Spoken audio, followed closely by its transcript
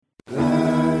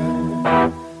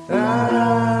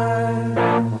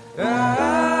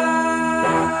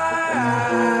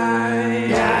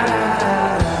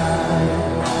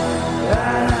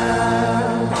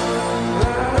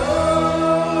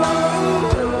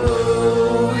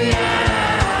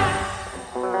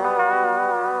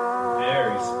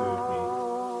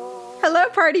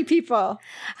party people.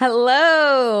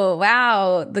 Hello.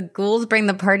 Wow. The ghouls bring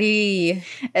the party.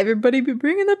 Everybody be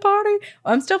bringing the party.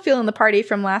 Well, I'm still feeling the party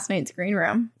from last night's green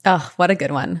room. Oh, what a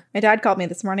good one. My dad called me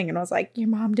this morning and was like, your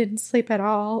mom didn't sleep at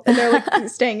all. And they're like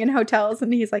staying in hotels.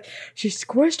 And he's like, she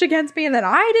squished against me. And then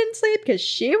I didn't sleep because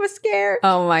she was scared.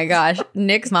 Oh my gosh.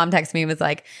 Nick's mom texted me and was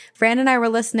like, Fran and I were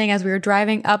listening as we were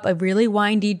driving up a really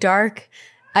windy, dark,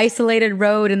 isolated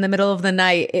road in the middle of the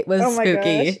night. It was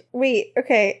spooky. Gosh. Wait,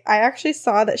 okay. I actually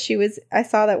saw that I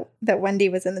saw that Wendy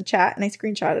was in the chat and I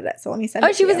screenshotted it. So let me send it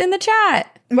to you. Oh, she was in the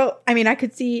chat. Well, I mean, I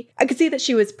could see that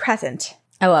she was present.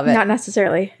 I love it. Not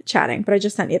necessarily chatting, but I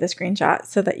just sent you the screenshot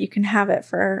so that you can have it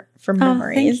for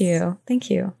memories. Thank you. Thank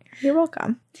you. You're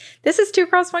welcome. This is Two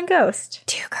Girls, One Ghost.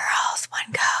 Two girls,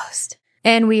 one ghost.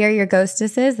 And we are your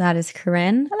ghostesses. That is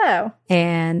Corinne. Hello.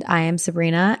 And I am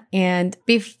Sabrina. And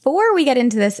before we get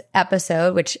into this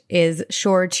episode, which is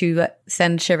sure to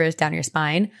send shivers down your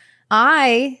spine,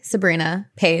 I, Sabrina,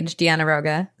 Paige, Deanna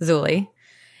Roga, Zuli,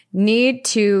 need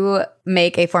to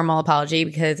make a formal apology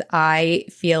because I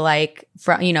feel like,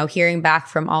 hearing back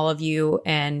from all of you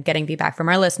and getting feedback from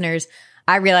our listeners,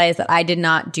 I realized that I did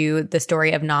not do the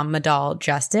story of Nam Madal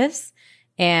justice.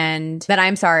 And that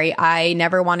I'm sorry, I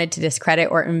never wanted to discredit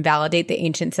or invalidate the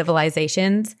ancient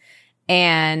civilizations.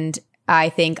 And I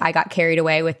think I got carried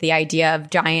away with the idea of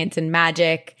giants and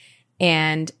magic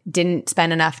and didn't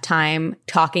spend enough time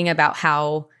talking about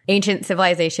how ancient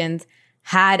civilizations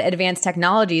had advanced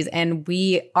technologies and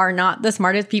we are not the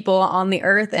smartest people on the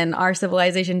earth and our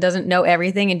civilization doesn't know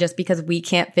everything. And just because we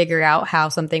can't figure out how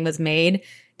something was made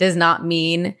does not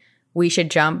mean we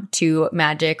should jump to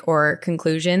magic or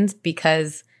conclusions,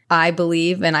 because I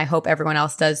believe, and I hope everyone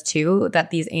else does too,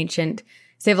 that these ancient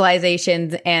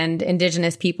civilizations and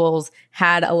indigenous peoples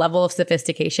had a level of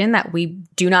sophistication that we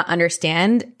do not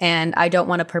understand. And I don't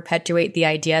want to perpetuate the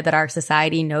idea that our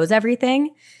society knows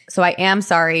everything. So I am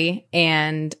sorry.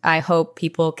 And I hope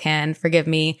people can forgive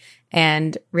me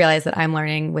and realize that I'm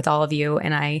learning with all of you.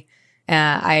 And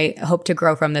I hope to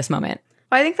grow from this moment.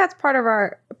 I think that's part of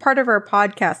our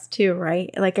podcast too, right?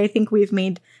 Like, I think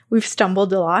we've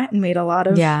stumbled a lot and made a lot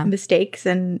of mistakes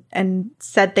and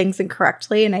said things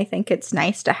incorrectly. And I think it's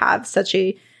nice to have such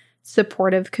a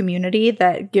supportive community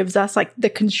that gives us like the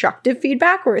constructive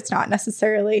feedback where it's not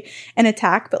necessarily an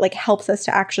attack, but like helps us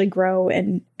to actually grow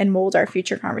and mold our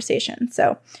future conversation.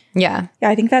 So yeah,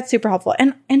 I think that's super helpful.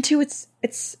 And two,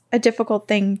 it's a difficult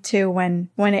thing too when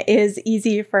it is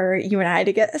easy for you and I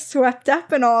to get swept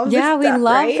up in all of this stuff, we love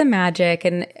right? the magic.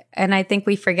 And I think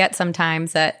we forget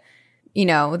sometimes that,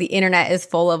 the internet is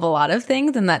full of a lot of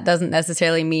things, and that doesn't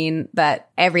necessarily mean that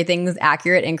everything's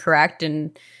accurate and correct.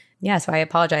 And yeah, so I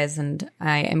apologize, and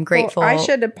I am grateful. Well, I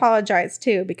should apologize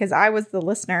too, because I was the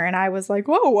listener and I was like,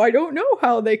 whoa, I don't know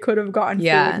how they could have gotten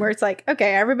food. Where it's like,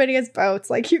 okay, everybody has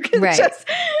boats. Like, you can just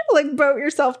like boat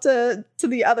yourself to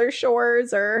the other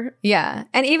shores or. Yeah.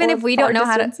 And even if we don't know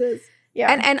how to.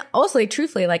 Yeah. And also, like,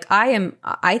 truthfully, like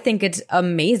I think it's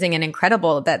amazing and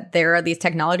incredible that there are these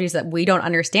technologies that we don't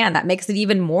understand. That makes it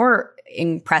even more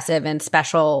impressive and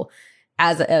special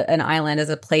as an island, as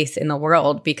a place in the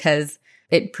world, because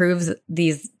it proves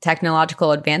these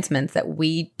technological advancements that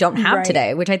we don't have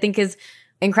today, which I think is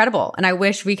incredible. And I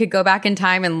wish we could go back in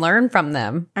time and learn from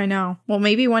them. I know. Well,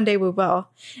 maybe one day we will.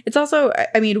 It's also,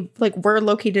 I mean, like, we're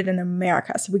located in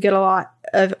America, so we get a lot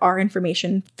of our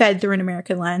information fed through an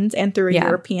American lens and through a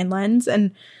European lens.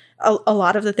 And a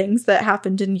lot of the things that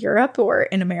happened in Europe or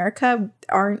in America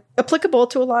aren't applicable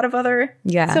to a lot of other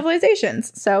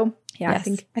civilizations. So yeah, I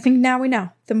think now we know.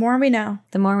 The more we know.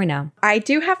 The more we know. I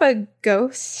do have a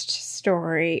ghost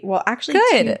story. Well, actually,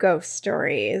 two ghost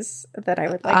stories that I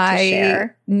would like to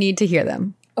share. I need to hear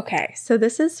them. Okay, so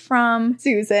this is from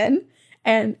Susan,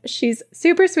 and she's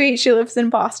super sweet. She lives in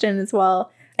Boston as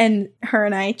well. And her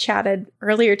and I chatted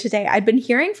earlier today. I'd been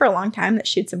hearing for a long time that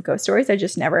she had some ghost stories. I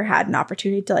just never had an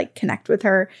opportunity to like connect with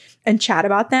her and chat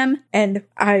about them. And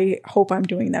I hope I'm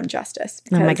doing them justice.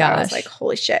 Oh my gosh. I was like,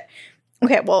 holy shit.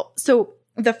 Okay, well, so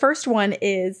the first one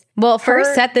is... Well,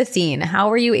 first set the scene. How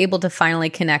were you able to finally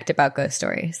connect about ghost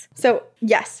stories? So,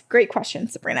 yes, great question,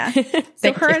 Sabrina.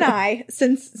 So her and I,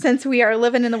 since we are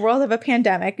living in the world of a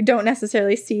pandemic, don't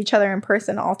necessarily see each other in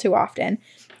person all too often.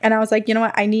 And I was like, you know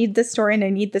what? I need this story and I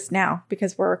need this now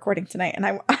because we're recording tonight and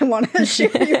I want to share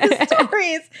you the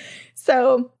stories.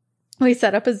 So we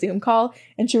set up a Zoom call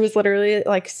and she was literally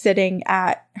like sitting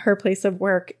at her place of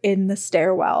work in the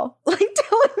stairwell, like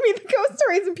telling me the ghost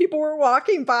stories, and people were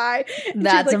walking by. And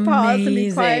that's she'd like amazing. Pause and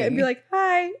be quiet and be like,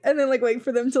 hi. And then like wait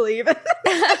for them to leave. It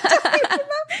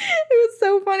was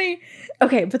so funny.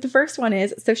 Okay. But the first one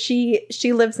is, so she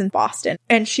lives in Boston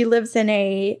and she lives in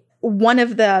a one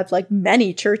of the like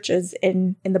many churches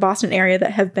in the Boston area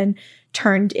that have been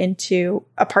turned into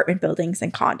apartment buildings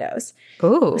and condos.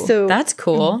 Ooh, so that's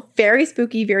cool. Very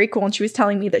spooky, very cool. And she was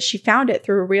telling me that she found it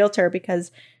through a realtor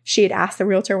because she had asked the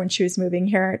realtor when she was moving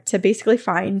here to basically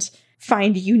find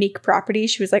unique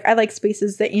properties. She was like, I like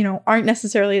spaces that, you know, aren't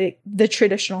necessarily the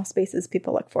traditional spaces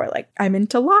people look for. Like, I'm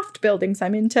into loft buildings.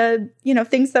 I'm into, you know,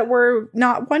 things that were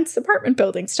not once apartment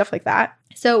buildings, stuff like that.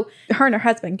 So her and her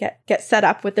husband get set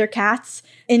up with their cats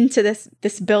into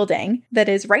this building that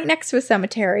is right next to a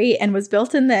cemetery and was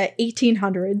built in the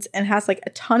 1800s and has like a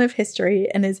ton of history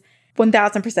and is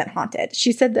 1000% haunted.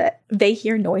 She said that they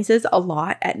hear noises a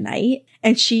lot at night,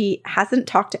 and she hasn't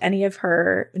talked to any of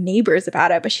her neighbors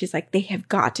about it, but she's like, they have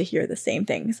got to hear the same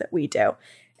things that we do.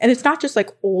 And it's not just like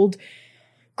old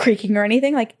creaking or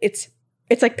anything. Like it's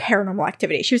like paranormal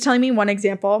activity. She was telling me one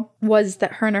example was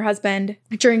that her and her husband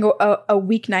during a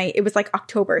weeknight, it was like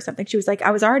October or something. She was like,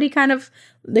 I was already kind of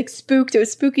like spooked. It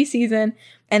was spooky season.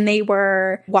 And they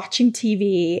were watching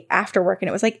TV after work, and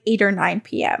it was like 8 or 9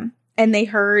 p.m. And they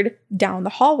heard down the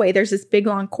hallway, there's this big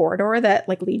long corridor that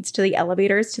like leads to the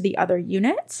elevators to the other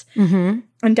units. Mm-hmm.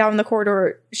 And down the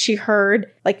corridor, she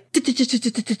heard like,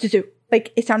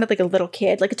 like it sounded like a little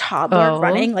kid, like a toddler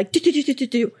running, like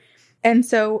And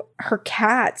so her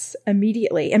cats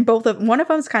immediately, and one of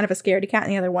them's kind of a scaredy cat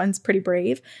and the other one's pretty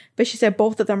brave. But she said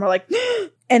both of them were like,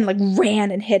 and like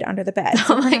ran and hid under the bed.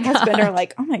 So her and her husband are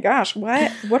like, oh my gosh,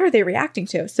 what are they reacting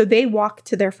to? So they walk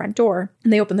to their front door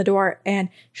and they open the door, and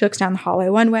she looks down the hallway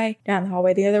one way, down the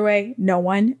hallway the other way, no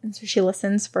one. And so she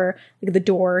listens for like the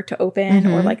door to open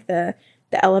or like the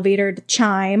elevator to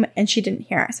chime, and she didn't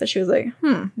hear it. So she was like,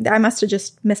 I must have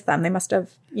just missed them. They must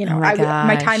have, you know,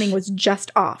 my timing was just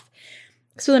off.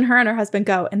 So then her and her husband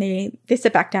go, and they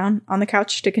sit back down on the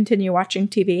couch to continue watching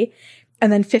TV.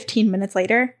 And then 15 minutes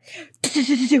later,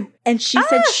 and she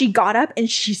said she got up and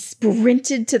she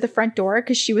sprinted to the front door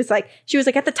because she was like,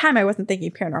 at the time I wasn't thinking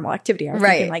paranormal activity. I was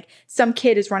thinking like some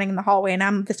kid is running in the hallway and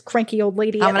I'm this cranky old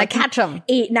lady. I'm going to catch him.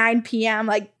 8, 9 p.m.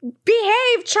 Like,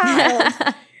 behave,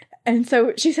 child. And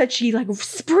so she said she like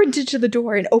sprinted to the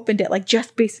door and opened it like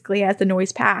just basically as the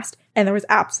noise passed, and there was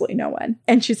absolutely no one.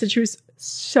 And she said she was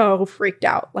so freaked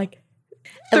out, like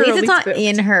at least it's not spooked.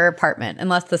 In her apartment,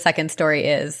 unless the second story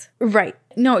is. Right.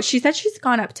 No, she said she's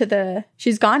gone up.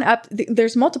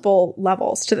 There's multiple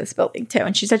levels to this building too.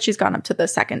 And she said she's gone up to the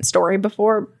second story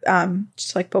before,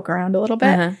 just like poke around a little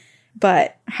bit,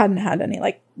 but hadn't had any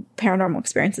like paranormal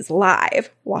experiences live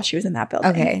while she was in that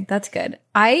building. Okay, that's good.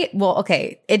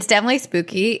 It's definitely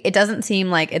spooky. It doesn't seem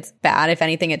like it's bad. If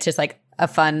anything, it's just like a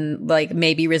fun, like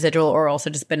maybe residual or also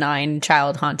just benign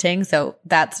child haunting. So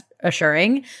that's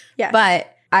assuring. Yeah.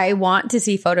 But I want to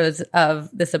see photos of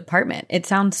this apartment. It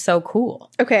sounds so cool.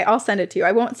 Okay, I'll send it to you.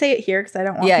 I won't say it here because I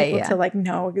don't want people to like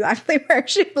know exactly where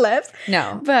she lives.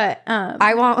 No, but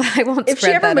I won't. If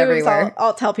she ever moves,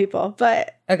 I'll tell people.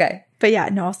 But okay. But yeah,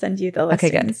 no, I'll send you the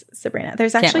listings, Sabrina.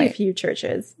 There's actually a few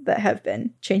churches that have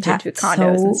been changed into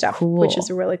condos and stuff, which is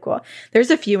really cool. There's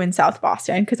a few in South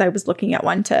Boston because I was looking at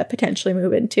one to potentially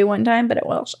move into one time, but it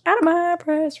was out of my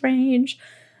price range.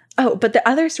 Oh, but the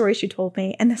other story she told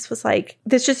me, and this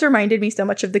just reminded me so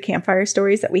much of the campfire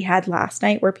stories that we had last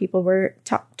night where people were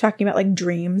talking about like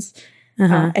dreams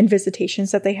and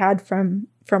visitations that they had from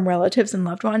relatives and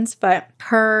loved ones. But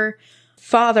her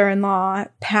father-in-law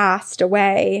passed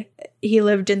away. He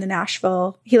lived in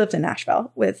Nashville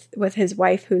with his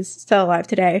wife, who's still alive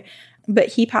today. But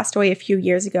he passed away a few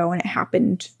years ago, and it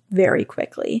happened very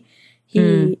quickly.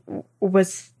 He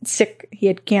was sick. He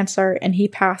had cancer, and he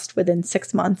passed within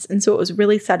 6 months. And so it was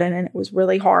really sudden, and it was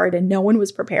really hard, and no one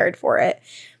was prepared for it.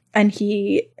 And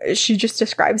she just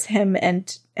describes him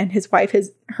and his wife,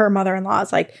 her mother-in-law,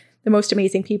 as like the most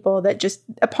amazing people that just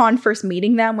upon first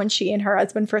meeting them, when she and her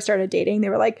husband first started dating, they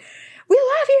were like, we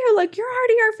love you. Like, you're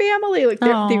already our family.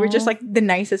 Like they were just like the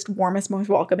nicest, warmest, most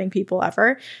welcoming people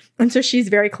ever. And so she's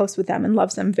very close with them and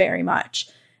loves them very much.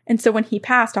 And so when he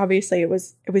passed, obviously it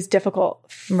was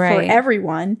difficult for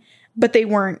everyone, but they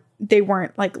weren't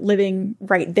like living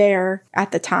right there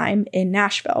at the time in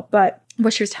Nashville. But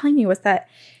what she was telling me was that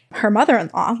her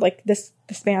mother-in-law, like this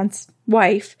man's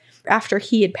wife, after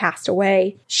he had passed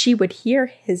away, she would hear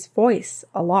his voice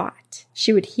a lot.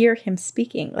 She would hear him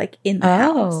speaking like in the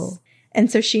house. And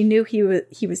so she knew he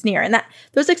was near. And that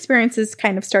those experiences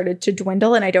kind of started to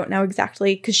dwindle. And I don't know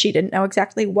exactly, because she didn't know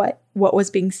exactly what was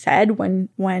being said when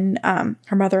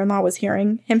her mother-in-law was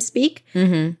hearing him speak.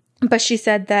 Mm-hmm. But she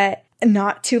said that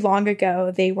not too long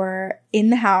ago, they were in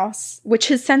the house, which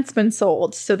has since been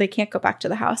sold. So they can't go back to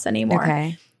the house anymore.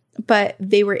 Okay. But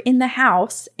they were in the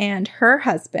house, and her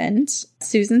husband,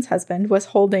 Susan's husband, was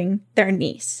holding their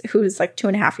niece, who's like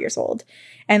 2.5 years old,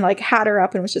 and like had her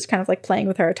up and was just kind of like playing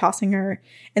with her, tossing her.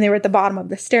 And they were at the bottom of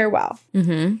the stairwell.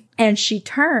 Mm-hmm. And she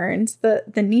turns, the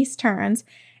niece turns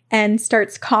and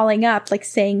starts calling up, like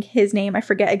saying his name. I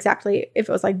forget exactly if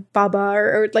it was like Baba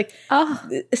or like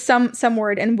some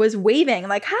word, and was waving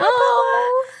like, hi,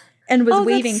 Baba. And was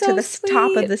waving to the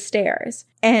top of the stairs.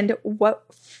 And what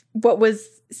was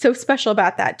so special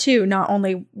about that too, not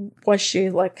only was she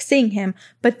like seeing him,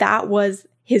 but that was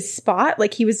his spot.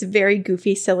 Like, he was a very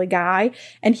goofy, silly guy,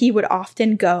 and he would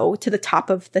often go to the top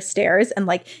of the stairs and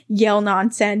like yell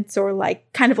nonsense or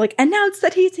like kind of like announce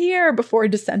that he's here before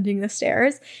descending the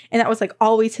stairs. And that was like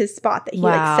always his spot, that he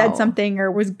like said something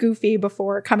or was goofy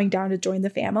before coming down to join the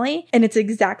family. And it's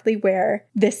exactly where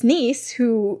this niece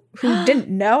who didn't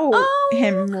know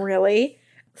him really,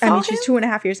 she's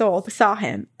 2.5 years old, saw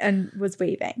him and was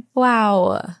waving.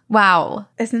 Wow.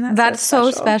 Isn't that's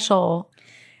so special?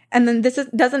 And then this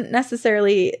doesn't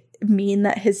necessarily mean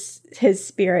that his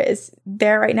spirit is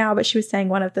there right now, but she was saying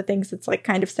one of the things that's like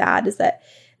kind of sad is that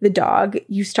the dog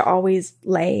used to always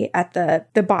lay at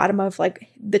the bottom of like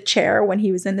the chair when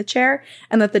he was in the chair,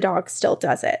 and that the dog still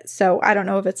does it. So I don't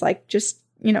know if it's like just,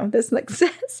 you know, this like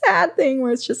sad thing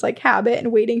where it's just like habit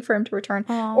and waiting for him to return.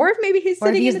 Aww. Or if maybe he's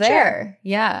sitting in the chair.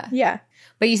 Yeah.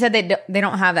 But you said they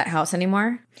don't have that house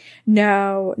anymore?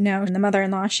 No. And the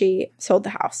mother-in-law, she sold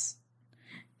the house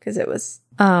because it was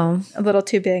a little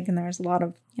too big and there's a lot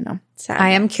of, you know, sadness. I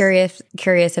am curious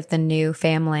if the new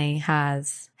family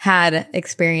has had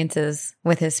experiences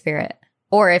with his spirit,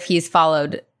 or if he's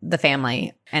followed the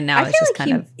family and now it's just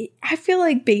kind of... I feel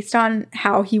like based on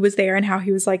how he was there and how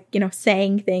he was like, you know,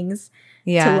 saying things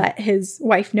to let his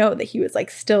wife know that he was like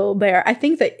still there. I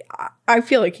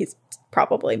feel like he's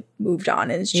probably moved on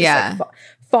and is just like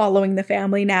following the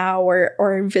family now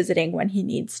or visiting when he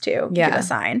needs to give a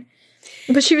sign.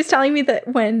 But she was telling me that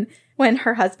when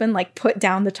her husband like put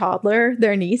down the toddler,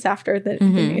 their niece, after the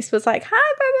niece was like,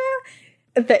 hi,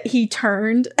 Baba, that he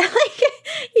turned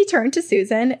to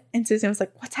Susan, and Susan was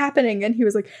like, what's happening? And he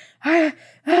was like,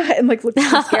 and like looked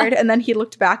so scared. And then he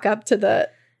looked back up to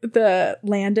the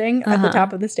landing at the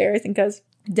top of the stairs and goes,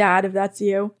 Dad, if that's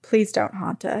you, please don't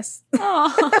haunt us.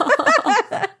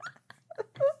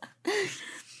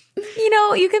 You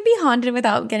know, you can be haunted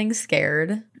without getting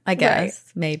scared, I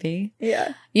guess, maybe.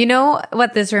 Yeah. You know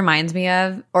what this reminds me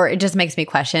of, or it just makes me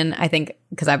question, I think,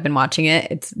 because I've been watching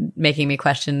it, it's making me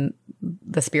question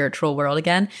the spiritual world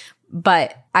again.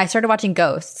 But I started watching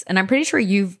Ghosts, and I'm pretty sure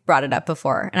you've brought it up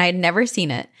before, and I had never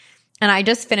seen it. And I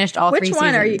just finished all 3 seasons. Which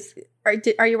one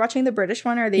are you watching, the British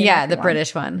one or the American the one?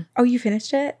 British one. Oh, you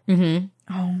finished it? Mm-hmm.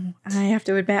 Oh, I have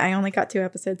to admit, I only got 2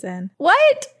 episodes in.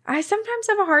 What? I sometimes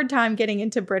have a hard time getting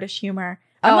into British humor.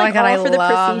 I'm like my God, all for the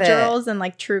procedurals it. And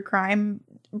like true crime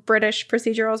British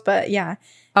procedurals, but yeah.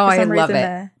 Oh, for some I love reason,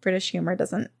 it. The British humor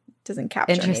doesn't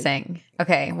capture Interesting. me.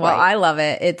 Okay, well, I love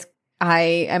it. I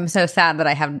am so sad that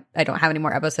I don't have any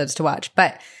more episodes to watch,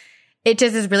 but it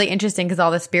just is really interesting because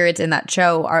all the spirits in that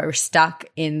show are stuck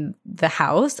in the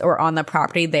house or on the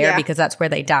property there because that's where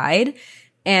they died.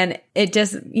 And it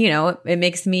just, you know, it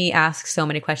makes me ask so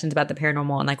many questions about the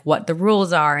paranormal and like what the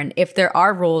rules are, and if there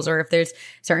are rules, or if there's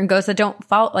certain ghosts that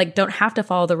don't have to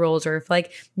follow the rules, or if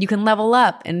like you can level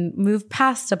up and move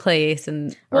past a place.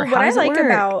 And what I like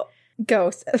about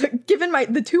Ghosts, given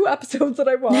the 2 episodes that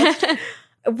I watched,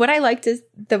 what I liked is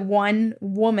the one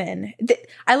woman.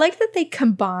 I like that they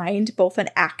combined both an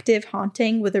active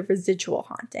haunting with a residual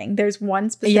haunting. There's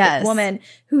one specific woman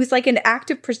who's like an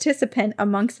active participant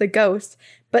amongst the ghosts,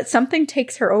 but something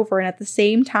takes her over, and at the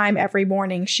same time every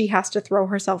morning she has to throw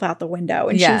herself out the window,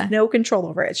 and she has no control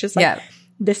over it. It's just like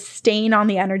this stain on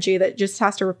the energy that just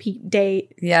has to repeat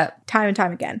time and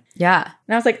time again. Yeah.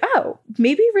 And I was like, oh,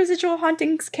 maybe residual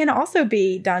hauntings can also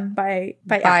be done by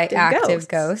active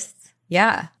ghosts.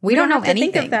 Yeah. We don't know have to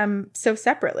anything. Think of them so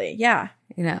separately. Yeah.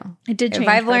 You know, it did change. If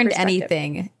I've learned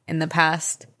anything in the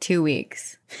past 2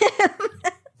 weeks,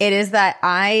 it is that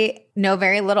I know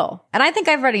very little. And I think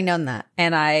I've already known that.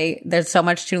 And there's so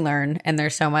much to learn, and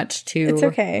there's so much to... It's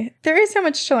okay. There is so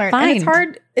much to learn. Find.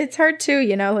 And it's hard too,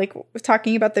 you know, like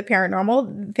talking about the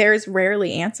paranormal, there's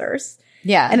rarely answers.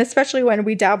 Yeah. And especially when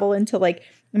we dabble into like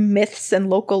myths and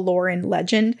local lore and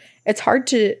legend,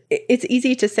 it's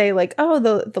easy to say like, oh,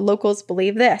 the locals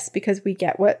believe this because we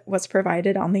get what was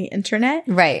provided on the internet.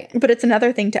 Right. But it's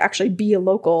another thing to actually be a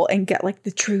local and get like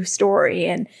the true story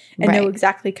and know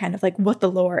exactly kind of like what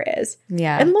the lore is.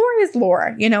 Yeah. And lore is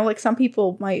lore, you know, like some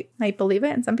people might believe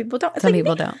it and some people don't. Some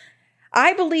people don't.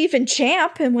 I believe in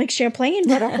Champ and like Champlain,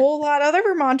 but a whole lot of other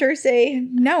Vermonters say,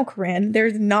 no, Corinne,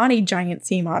 there's not a giant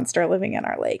sea monster living in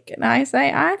our lake. And I say,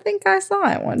 I think I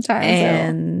saw it one time.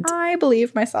 And so I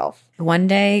believe myself. One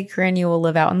day, Corinne, you will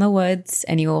live out in the woods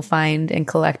and you will find and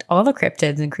collect all the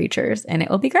cryptids and creatures, and it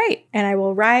will be great. And I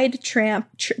will ride Tramp.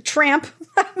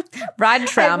 Ride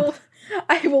Tramp.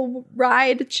 I will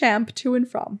ride Champ to and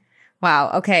from.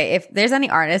 Wow. Okay. If there's any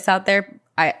artists out there,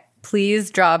 please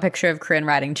draw a picture of Corinne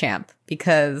riding Champ,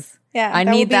 because I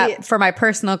need that for my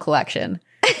personal collection.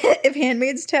 If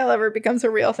Handmaid's Tale ever becomes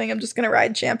a real thing, I'm just going to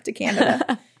ride Champ to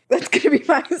Canada. That's going to be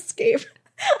my escape.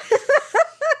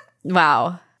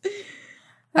 Wow.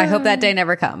 I hope that day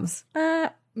never comes.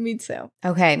 Me too.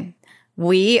 Okay.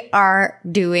 We are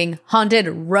doing haunted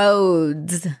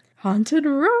roads. Haunted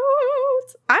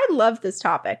roads. I love this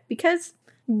topic because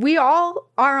we all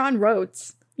are on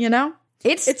roads, you know?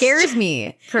 It scares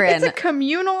me, Corinne. It's a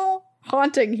communal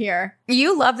haunting here.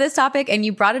 You love this topic and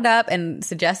you brought it up and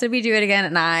suggested we do it again.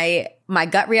 And my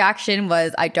gut reaction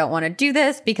was, I don't want to do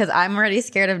this because I'm already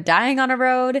scared of dying on a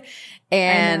road.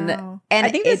 And I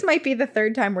think this might be the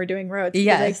third time we're doing roads.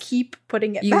 Yes. Because I keep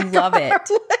putting it back love on it.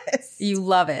 Our list. You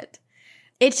love it.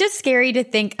 It's just scary to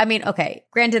think. I mean, okay,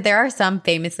 granted, there are some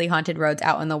famously haunted roads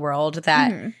out in the world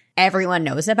that everyone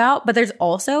knows about, but there's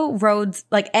also roads,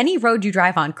 like any road you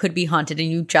drive on could be haunted and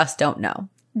you just don't know.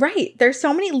 Right. There's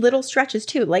so many little stretches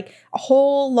too, like a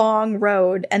whole long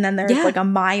road, and then there's like a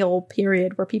mile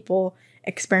period where people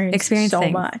experience so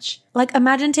much. Like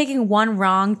imagine taking one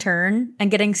wrong turn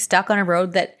and getting stuck on a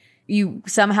road that you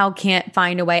somehow can't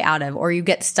find a way out of, or you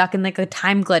get stuck in like a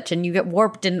time glitch and you get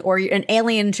warped, or an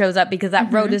alien shows up because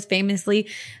that road is famously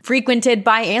frequented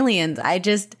by aliens. I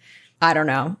don't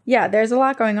know. Yeah, there's a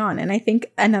lot going on. And I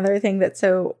think another thing that's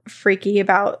so freaky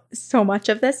about so much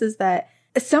of this is that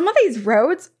some of these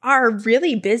roads are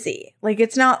really busy. Like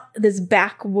it's not this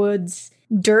backwoods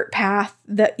dirt path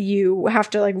that you have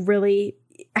to like really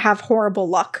have horrible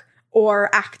luck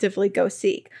or actively go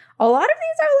seek. A lot of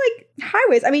these are like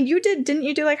highways. I mean, didn't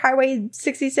you do like Highway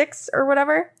 66 or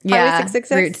whatever? Yeah, Highway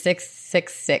 666? Route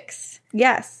 666.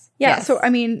 Yes. Yeah. Yes. So, I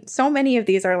mean, so many of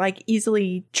these are like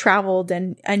easily traveled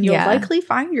and you'll likely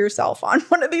find yourself on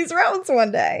one of these roads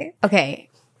one day. Okay.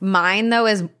 Mine, though,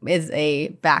 is a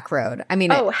back road. I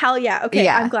mean, hell yeah. Okay.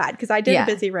 Yeah. I'm glad because I did a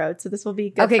busy road. So this will be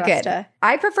good for us to.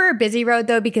 I prefer a busy road,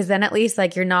 though, because then at least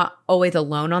like you're not always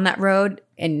alone on that road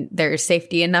and there's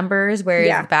safety in numbers.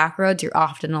 Whereas back roads, you're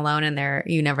often alone and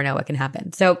you never know what can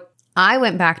happen. So I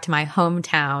went back to my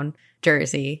hometown,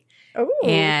 Jersey. Ooh.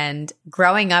 And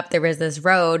growing up, there was this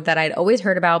road that I'd always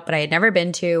heard about, but I had never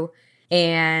been to.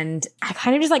 And I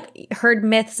kind of just like heard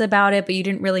myths about it, but you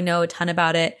didn't really know a ton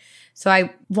about it. So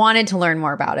I wanted to learn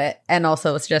more about it. And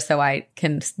also it's just so I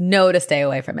can know to stay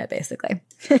away from it, basically.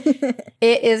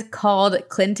 It is called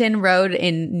Clinton Road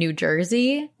in New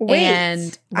Jersey. Wait,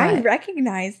 and I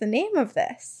recognize the name of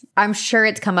this. I'm sure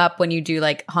it's come up when you do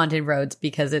like haunted roads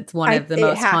because it's one of the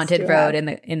most haunted road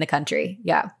in the country.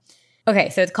 Yeah.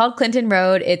 Okay, so it's called Clinton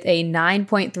Road. It's a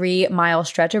 9.3 mile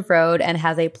stretch of road and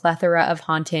has a plethora of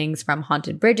hauntings, from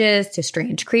haunted bridges to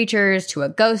strange creatures to a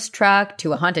ghost truck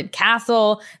to a haunted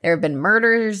castle. There have been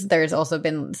murders. There's also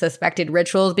been suspected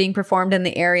rituals being performed in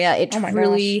the area. It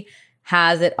truly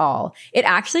has it all. It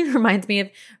actually reminds me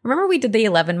of, remember we did the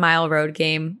 11-mile road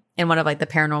game in one of like the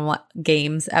paranormal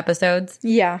games episodes?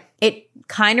 Yeah. It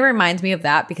kind of reminds me of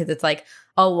that because it's like,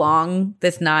 along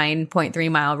this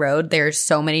 9.3 mile road, there's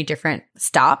so many different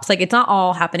stops. Like it's not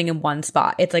all happening in one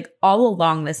spot. It's like all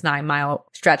along this 9-mile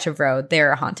stretch of road, there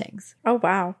are hauntings. Oh,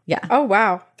 wow. Yeah. Oh,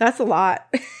 wow. That's a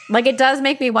lot. Like it does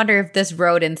make me wonder if this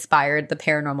road inspired the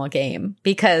paranormal game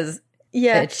because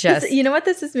it's just. You know what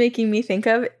this is making me think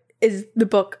of is the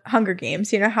book Hunger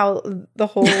Games. You know how the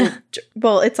whole,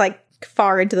 well, it's like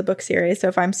far into the book series, so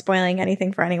if I'm spoiling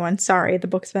anything for anyone, sorry, the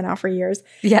book's been out for years.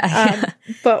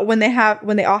 But when they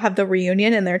all have the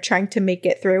reunion and they're trying to make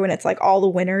it through, and it's like all the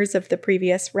winners of the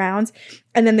previous rounds,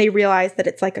 and then they realize that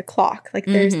it's like a clock, like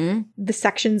there's the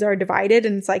sections are divided,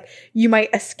 and it's like you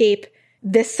might escape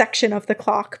this section of the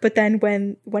clock, but then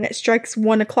when it strikes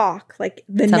 1 o'clock, like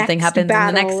something happens in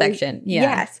the next section.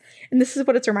 Yes. And this is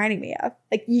what it's reminding me of.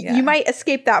 Like you might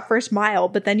escape that first mile,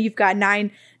 but then you've got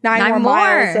nine more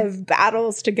miles of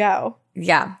battles to go.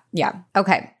 Yeah. Yeah.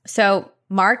 Okay. So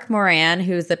Mark Moran,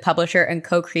 who's the publisher and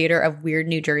co-creator of Weird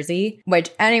New Jersey, which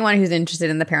anyone who's interested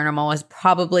in the paranormal has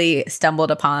probably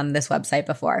stumbled upon this website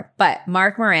before. But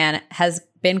Mark Moran has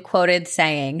been quoted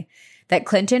saying that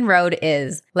Clinton Road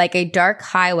is like a dark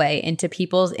highway into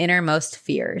people's innermost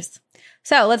fears.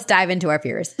 So let's dive into our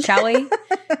fears, shall we?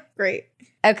 Great.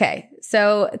 Okay,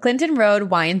 so Clinton Road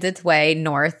winds its way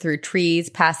north through trees,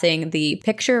 passing the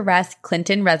picturesque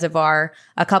Clinton Reservoir,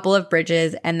 a couple of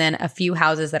bridges, and then a few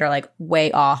houses that are like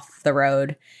way off the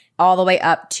road, all the way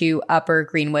up to Upper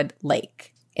Greenwood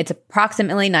Lake. It's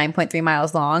approximately 9.3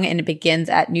 miles long, and it begins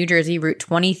at New Jersey Route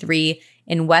 23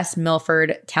 in West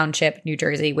Milford Township, New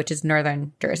Jersey, which is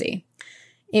northern Jersey.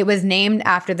 It was named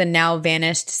after the now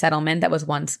vanished settlement that was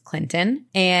once Clinton.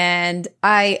 And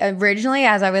I originally,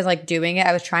 as I was like doing it,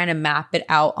 I was trying to map it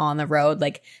out on the road,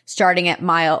 like starting at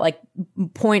mile like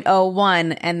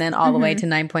 0.01 and then all the way to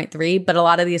 9.3. But a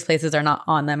lot of these places are not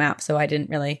on the map. So I didn't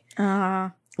really,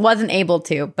 wasn't able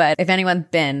to. But if anyone's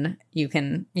been, you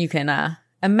can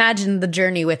imagine the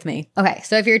journey with me. Okay.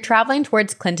 So if you're traveling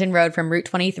towards Clinton Road from Route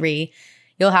 23,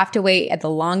 you'll have to wait at the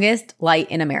longest light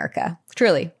in America.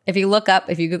 Truly. If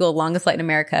you Google longest light in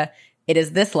America, it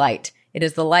is this light. It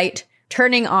is the light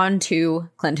turning onto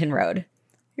Clinton Road.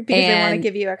 Because they want to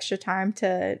give you extra time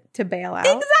to bail out.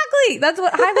 Exactly. That's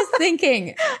what I was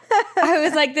thinking. I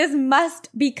was like, this must,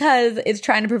 because it's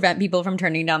trying to prevent people from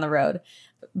turning down the road.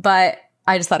 But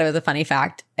I just thought it was a funny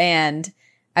fact. And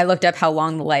I looked up how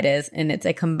long the light is, and it's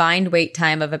a combined wait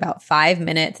time of about 5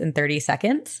 minutes and 30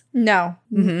 seconds. No.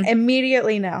 Mm-hmm.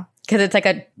 Immediately no. Because it's like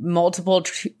a multiple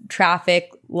traffic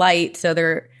light. So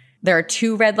there are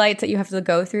 2 red lights that you have to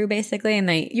go through, basically. And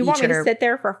you want me to sit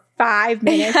there for 5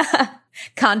 minutes?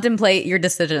 Contemplate your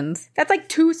decisions. That's like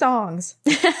 2 songs.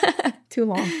 Too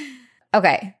long.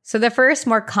 Okay. So the first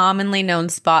more commonly known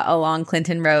spot along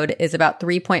Clinton Road is about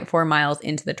 3.4 miles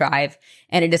into the drive,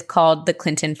 and it is called the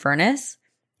Clinton Furnace.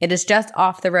 It is just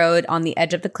off the road on the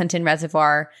edge of the Clinton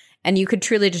Reservoir, and you could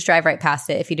truly just drive right past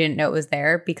it if you didn't know it was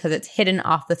there because it's hidden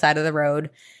off the side of the road,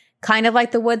 kind of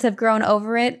like the woods have grown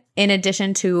over it. In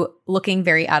addition to looking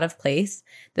very out of place,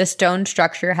 the stone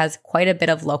structure has quite a bit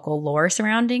of local lore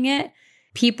surrounding it.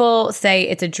 People say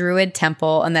it's a Druid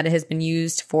temple and that it has been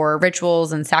used for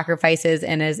rituals and sacrifices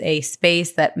and is a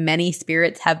space that many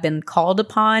spirits have been called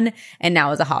upon and now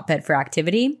is a hotbed for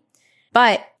activity.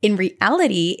 But in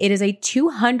reality, it is a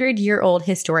 200-year-old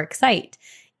historic site.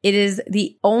 It is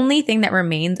the only thing that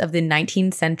remains of the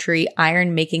 19th century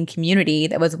iron-making community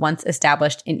that was once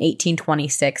established in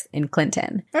 1826 in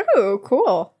Clinton. Oh,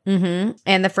 cool. Mm-hmm.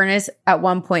 And the furnace at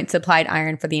one point supplied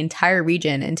iron for the entire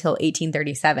region until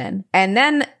 1837. And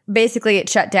then basically it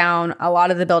shut down. A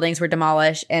lot of the buildings were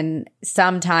demolished, and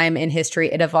sometime in history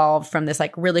it evolved from this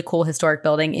like really cool historic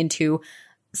building into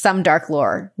some dark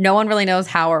lore. No one really knows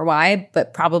how or why,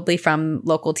 but probably from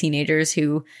local teenagers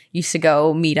who used to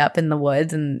go meet up in the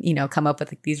woods and, come up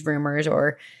with like, these rumors.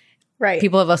 Or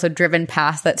people have also driven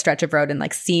past that stretch of road and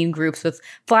like seen groups with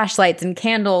flashlights and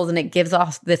candles, and it gives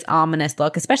off this ominous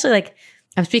look, especially like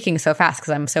I'm speaking so fast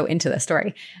because I'm so into this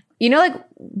story. Like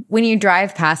when you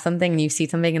drive past something and you see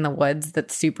something in the woods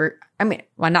that's super,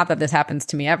 not that this happens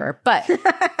to me ever, but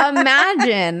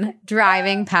imagine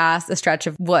driving past a stretch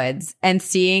of woods and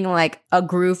seeing like a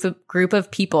group of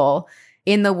people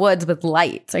in the woods with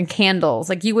lights and candles.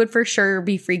 Like you would for sure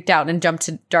be freaked out and jump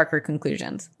to darker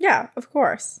conclusions. Yeah, of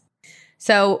course.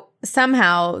 So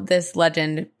somehow this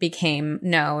legend became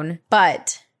known,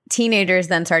 but teenagers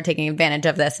then started taking advantage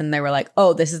of this, and they were like,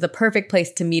 oh, this is the perfect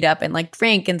place to meet up and like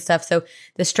drink and stuff. So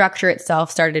the structure itself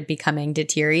started becoming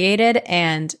deteriorated,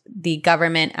 and the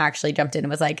government actually jumped in and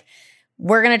was like,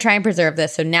 we're going to try and preserve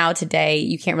this. So now today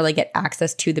you can't really get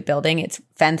access to the building. It's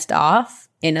fenced off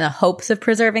in the hopes of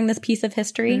preserving this piece of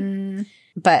history.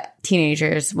 But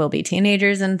teenagers will be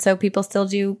teenagers, and so people still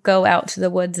do go out to the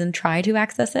woods and try to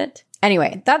access it.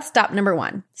 Anyway, that's stop number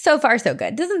 1. So far, so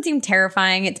good. Doesn't seem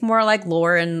terrifying. It's more like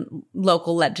lore and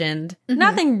local legend. Mm-hmm.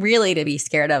 Nothing really to be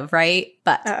scared of, right?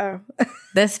 But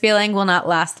this feeling will not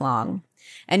last long.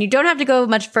 And you don't have to go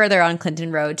much further on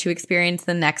Clinton Road to experience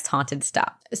the next haunted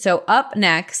stop. So up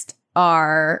next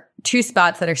are 2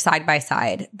 spots that are side by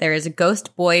side. There is a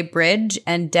Ghost Boy Bridge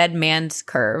and Dead Man's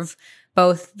Curve,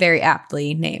 both very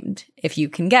aptly named. If you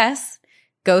can guess,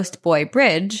 Ghost Boy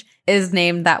Bridge is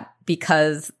named that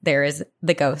because there is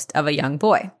the ghost of a young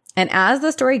boy. And as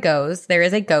the story goes, there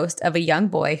is a ghost of a young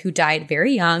boy who died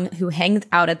very young who hangs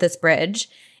out at this bridge.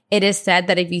 It is said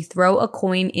that if you throw a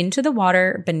coin into the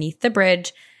water beneath the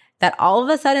bridge, that all of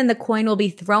a sudden the coin will be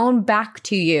thrown back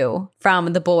to you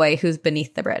from the boy who's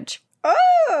beneath the bridge.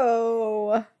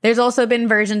 Oh! There's also been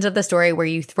versions of the story where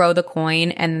you throw the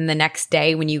coin, and then the next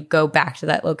day when you go back to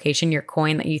that location, your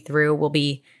coin that you threw will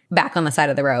be back on the side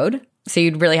of the road. So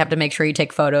you'd really have to make sure you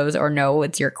take photos or know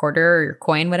it's your quarter or your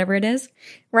coin, whatever it is.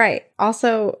 Right.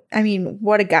 Also,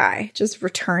 what a guy. Just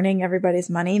returning everybody's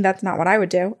money. That's not what I would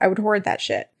do. I would hoard that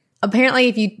shit. apparently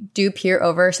if you do peer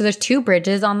over, so there's 2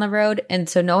 bridges on the road. And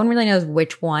so no one really knows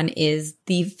which one is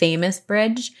the famous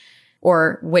bridge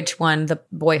or which one the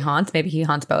boy haunts. Maybe he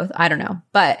haunts both. I don't know.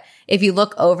 But if you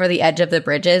look over the edge of the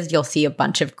bridges, you'll see a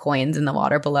bunch of coins in the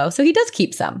water below. So he does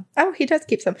keep some. Oh, he does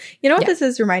keep some. You know what this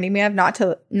is reminding me of? Not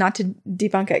to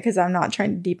debunk it, because I'm not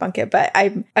trying to debunk it, but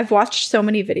I've watched so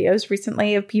many videos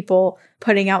recently of people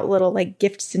putting out little like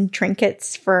gifts and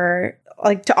trinkets for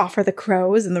like to offer the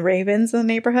crows and the ravens in the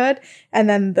neighborhood, and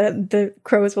then the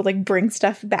crows will like bring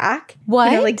stuff back.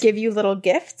 What? You know, like give you little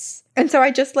gifts. And so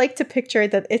I just like to picture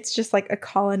that it's just like a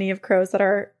colony of crows that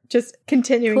are just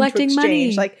continuing collecting to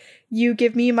exchange. Money. Like, you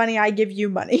give me money, I give you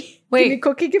money. Wait. Give me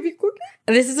cookie, give you cookie.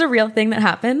 This is a real thing that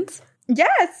happens?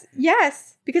 Yes.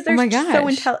 Because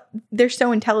they're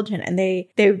so intelligent, and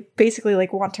they basically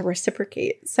like want to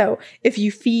reciprocate. So if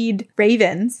you feed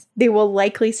ravens, they will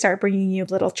likely start bringing you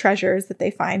little treasures that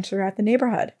they find throughout the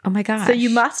neighborhood. Oh my gosh. So you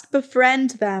must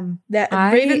befriend them.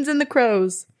 Ravens and the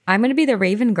crows. I'm going to be the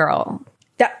raven girl.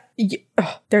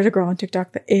 There's a girl on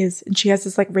TikTok that is, and she has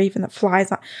this like raven that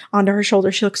flies onto her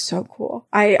shoulder. She looks so cool.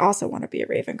 I also want to be a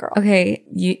raven girl. Okay.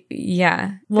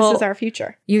 Yeah. Well, this is our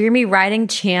future. You're going to be riding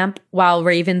Champ while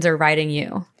ravens are riding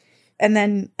you. And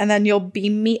then you'll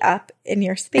beam me up in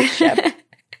your spaceship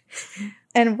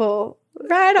and we'll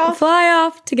fly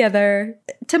off together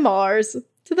to Mars,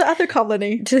 to the other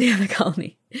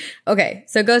colony. Okay.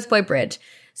 So Ghost Boy Bridge.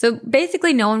 So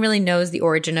basically no one really knows the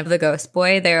origin of the Ghost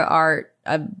Boy. There are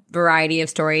a variety of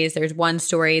stories. There's one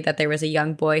story that there was a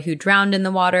young boy who drowned in the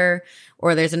water,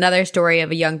 or there's another story of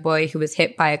a young boy who was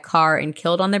hit by a car and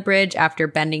killed on the bridge after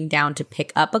bending down to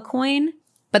pick up a coin.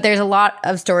 But there's a lot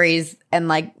of stories, and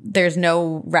like there's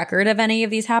no record of any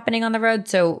of these happening on the road.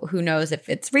 So who knows if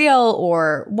it's real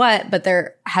or what, but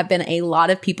there have been a lot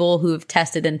of people who have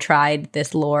tested and tried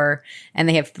this lore, and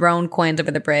they have thrown coins over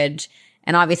the bridge.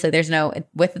 And obviously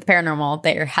with the paranormal,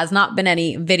 there has not been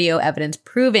any video evidence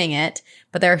proving it,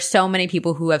 but there are so many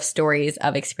people who have stories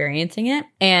of experiencing it.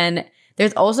 And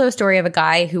there's also a story of a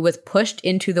guy who was pushed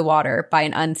into the water by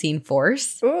an unseen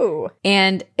force. Ooh.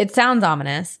 And it sounds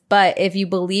ominous, but if you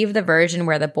believe the version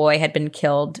where the boy had been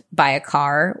killed by a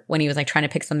car when he was like trying to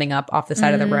pick something up off the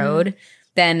side of the road,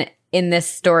 then in this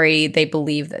story, they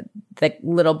believe that the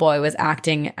little boy was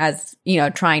acting as,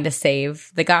 trying to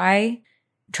save the guy,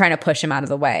 trying to push him out of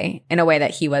the way in a way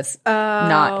that he was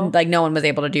not, like no one was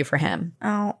able to do for him.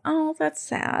 Oh, that's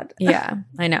sad. Yeah,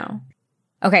 I know.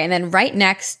 Okay, and then right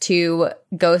next to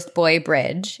Ghost Boy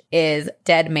Bridge is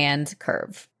Dead Man's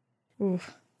Curve.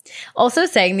 Oof. Also,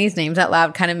 saying these names out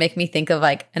loud kind of make me think of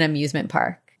like an amusement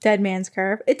park. Dead Man's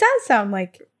Curve. It does sound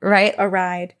like a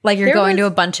ride. Like you're going to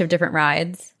a bunch of different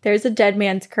rides. There's a Dead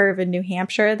Man's Curve in New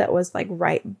Hampshire that was like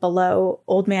right below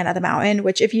Old Man of the Mountain,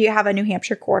 which if you have a New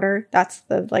Hampshire quarter, that's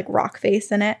the like rock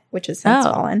face in it, which is since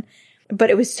fallen.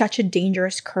 But it was such a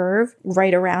dangerous curve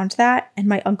right around that. And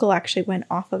my uncle actually went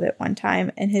off of it one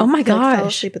time, and he fell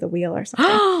asleep at the wheel or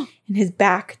something. And his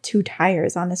back 2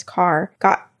 tires on his car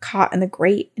got caught in the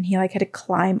grate, and he like had to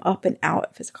climb up and out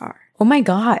of his car. Oh my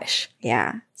gosh.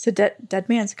 Yeah. So Dead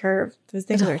Man's Curve. Those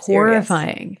things are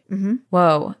horrifying. Mm-hmm.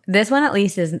 Whoa. This one at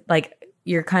least is like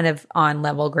you're kind of on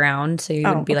level ground, so you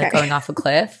wouldn't be like going off a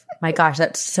cliff. My gosh,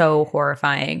 that's so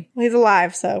horrifying. Well, he's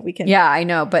alive, so we can. Yeah, I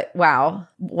know, but wow,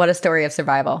 what a story of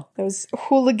survival. Those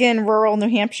hooligan rural New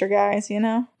Hampshire guys,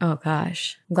 Oh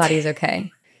gosh, I'm glad he's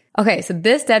okay. Okay, so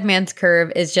this Dead Man's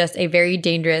Curve is just a very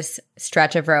dangerous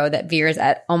stretch of road that veers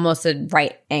at almost a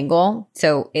right angle.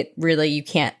 So it really,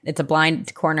 it's a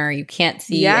blind corner. You can't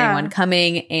see anyone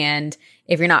coming. And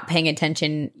if you're not paying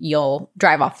attention, you'll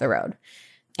drive off the road.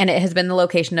 And it has been the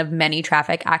location of many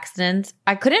traffic accidents.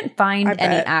 I couldn't find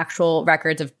any actual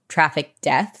records of traffic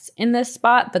deaths in this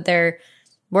spot, but there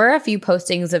were a few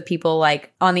postings of people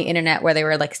like on the internet where they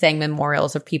were like saying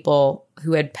memorials of people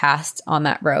who had passed on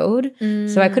that road.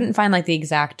 So I couldn't find like the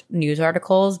exact news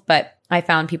articles, but I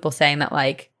found people saying that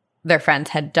like their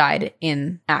friends had died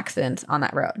in accidents on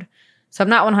that road. So I'm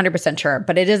not 100% sure,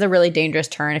 but it is a really dangerous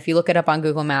turn. If you look it up on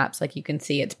Google Maps, like you can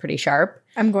see it's pretty sharp.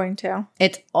 I'm going to.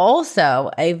 It's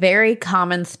also a very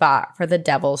common spot for the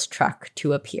devil's truck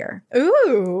to appear.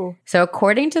 Ooh. So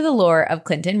according to the lore of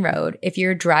Clinton Road, if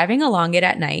you're driving along it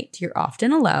at night, you're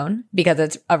often alone because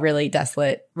it's a really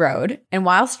desolate road. And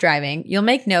whilst driving, you'll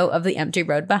make note of the empty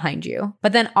road behind you.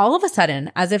 But then all of a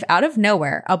sudden, as if out of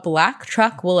nowhere, a black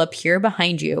truck will appear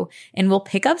behind you and will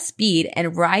pick up speed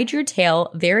and ride your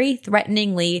tail very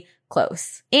threateningly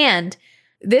close. And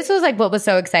this was like what was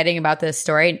so exciting about this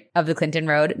story of the Clinton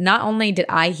Road. Not only did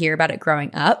I hear about it growing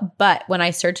up, but when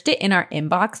I searched it in our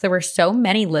inbox, there were so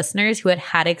many listeners who had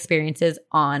had experiences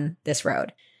on this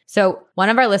road. So one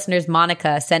of our listeners,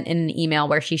 Monica, sent in an email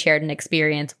where she shared an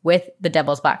experience with the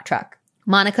Devil's Black Truck.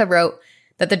 Monica wrote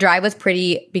that the drive was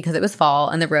pretty because it was fall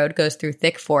and the road goes through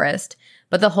thick forest.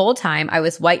 But the whole time I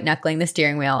was white-knuckling the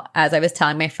steering wheel as I was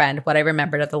telling my friend what I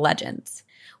remembered of the legends.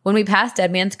 When we passed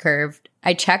Dead Man's Curve,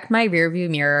 I checked my rearview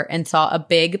mirror and saw a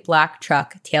big black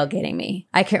truck tailgating me.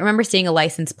 I can't remember seeing a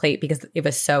license plate because it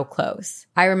was so close.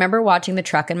 I remember watching the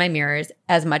truck in my mirrors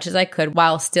as much as I could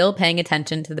while still paying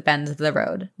attention to the bends of the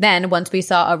road. Then, once we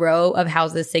saw a row of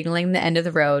houses signaling the end of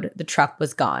the road, the truck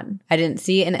was gone. I didn't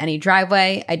see it in any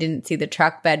driveway. I didn't see the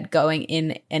truck bed going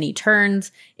in any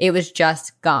turns. It was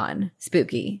just gone.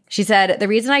 Spooky. She said, the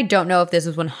reason I don't know if this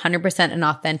was 100% an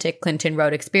authentic Clinton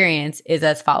Road experience is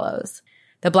as follows.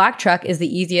 The black truck is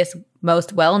the easiest,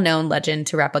 most well-known legend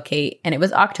to replicate, and it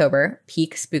was October,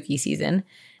 peak spooky season,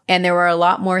 and there were a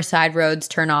lot more side roads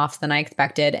turn-offs than I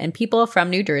expected, and people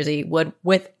from New Jersey would,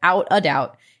 without a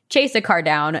doubt, chase a car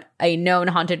down a known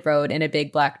haunted road in a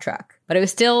big black truck. But it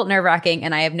was still nerve-wracking,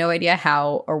 and I have no idea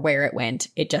how or where it went.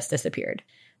 It just disappeared.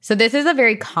 So this is a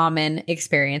very common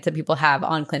experience that people have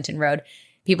on Clinton Road.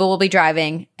 People will be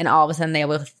driving and all of a sudden they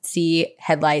will see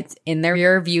headlights in their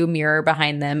rear view mirror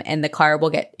behind them, and the car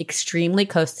will get extremely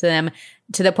close to them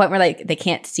to the point where like they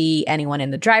can't see anyone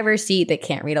in the driver's seat. They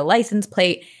can't read a license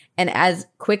plate. And as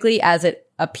quickly as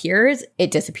it appears, it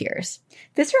disappears.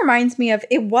 This reminds me of,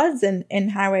 it was in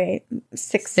Highway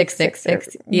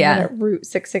 666. Yeah. Route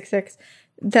 666.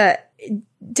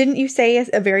 Didn't you say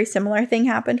a very similar thing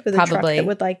happened with a truck that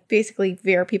would like basically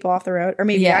veer people off the road? Or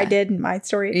maybe I did in my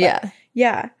story. Yeah.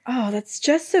 Yeah. Oh, that's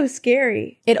just so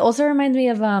scary. It also reminds me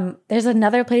of, there's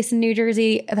another place in New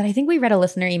Jersey that I think we read a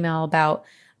listener email about.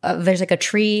 There's like a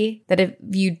tree that if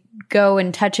you go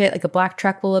and touch it, like a black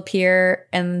truck will appear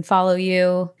and follow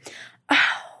you. Oh.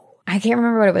 I can't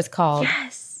remember what it was called.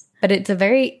 Yes. But it's a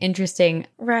very interesting.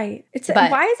 Right.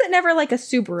 Why is it never like a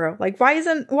Subaru? Like why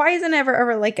isn't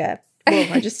ever like a, whoa,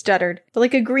 I just stuttered. But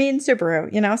like a green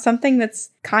Subaru, you know, something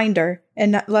that's kinder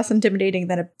and less intimidating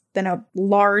than a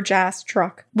large ass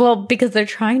truck. Well, because they're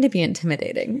trying to be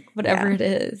intimidating, whatever it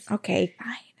is. Okay,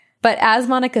 fine. But as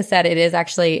Monica said, it is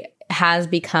actually has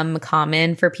become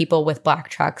common for people with black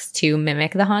trucks to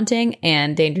mimic the haunting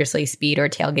and dangerously speed or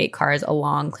tailgate cars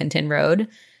along Clinton Road.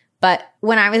 But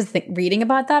when I was reading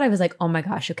about that, I was like, oh my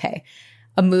gosh, okay.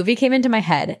 A movie came into my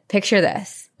head. Picture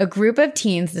this. A group of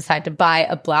teens decide to buy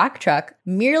a black truck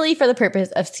merely for the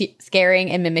purpose of scaring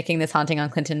and mimicking this haunting on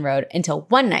Clinton Road until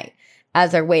one night,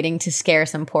 as they're waiting to scare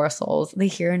some poor souls, they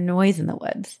hear a noise in the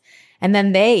woods. And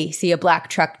then they see a black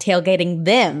truck tailgating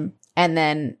them. And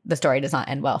then the story does not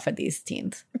end well for these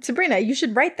teens. Sabrina, you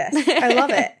should write this. I love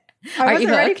it. I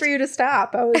wasn't ready for you to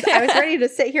stop. I was ready to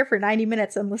sit here for 90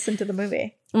 minutes and listen to the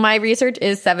movie. My research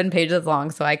is 7 pages long,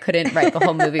 so I couldn't write the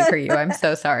whole movie for you. I'm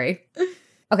so sorry.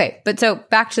 Okay, but so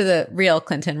back to the real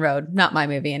Clinton Road, not my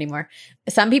movie anymore.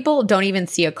 Some people don't even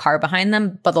see a car behind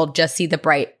them, but they'll just see the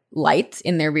bright lights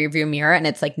in their rearview mirror, and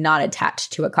it's like not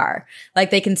attached to a car. Like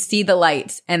they can see the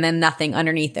lights and then nothing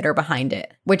underneath it or behind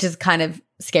it, which is kind of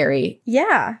scary.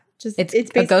 Yeah. It's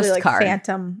basically a ghost like car.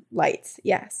 Phantom lights.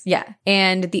 Yes. Yeah.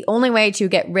 And the only way to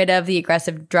get rid of the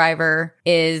aggressive driver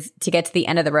is to get to the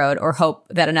end of the road or hope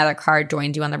that another car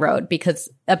joins you on the road, because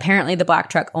apparently the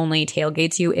black truck only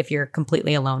tailgates you if you're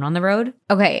completely alone on the road.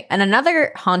 Okay. And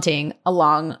another haunting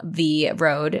along the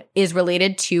road is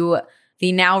related to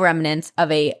the now remnants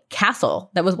of a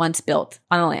castle that was once built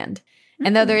on the land.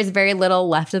 And though there is very little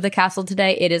left of the castle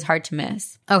today, it is hard to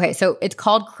miss. Okay, so it's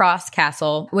called Cross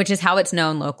Castle, which is how it's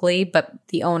known locally, but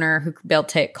the owner who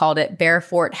built it called it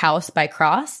Bearfort House by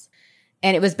Cross.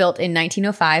 And it was built in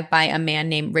 1905 by a man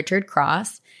named Richard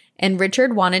Cross. And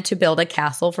Richard wanted to build a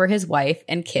castle for his wife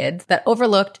and kids that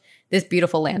overlooked this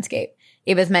beautiful landscape.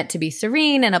 It was meant to be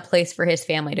serene and a place for his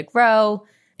family to grow.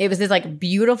 It was this like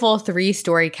beautiful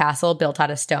 3-story castle built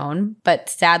out of stone, but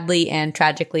sadly and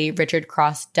tragically, Richard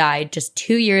Cross died just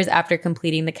 2 years after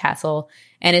completing the castle,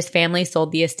 and his family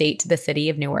sold the estate to the city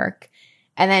of Newark.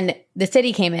 And then the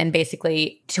city came in,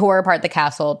 basically tore apart the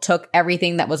castle, took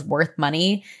everything that was worth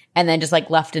money, and then just like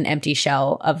left an empty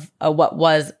shell of what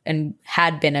was and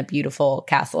had been a beautiful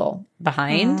castle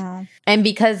behind. Aww. And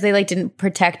because they like didn't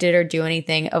protect it or do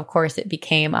anything, of course, it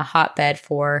became a hotbed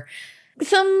for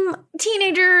some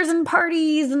teenagers and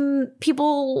parties and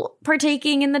people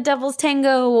partaking in the devil's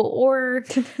tango, or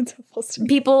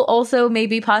people also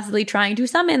maybe possibly trying to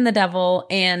summon the devil,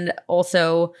 and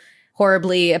also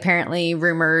horribly apparently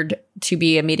rumored to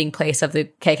be a meeting place of the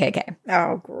KKK.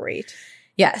 Oh, great.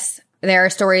 Yes. There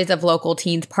are stories of local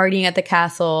teens partying at the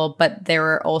castle, but there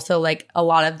were also like a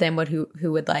lot of them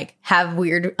who would like have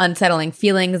weird, unsettling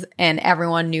feelings, and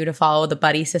everyone knew to follow the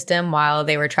buddy system while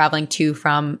they were traveling to,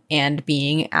 from, and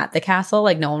being at the castle.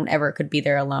 Like no one ever could be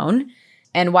there alone.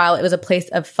 And while it was a place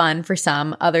of fun for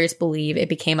some, others believe it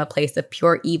became a place of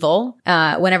pure evil.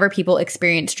 Whenever people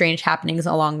experience strange happenings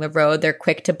along the road, they're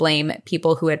quick to blame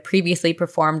people who had previously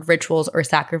performed rituals or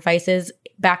sacrifices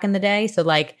back in the day. So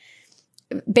like,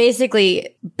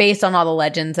 basically, based on all the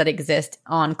legends that exist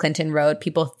on Clinton Road,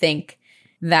 people think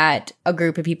that a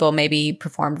group of people maybe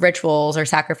performed rituals or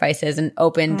sacrifices and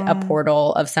opened a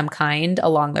portal of some kind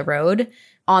along the road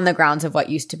on the grounds of what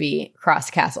used to be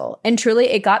Cross Castle. And truly,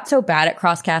 it got so bad at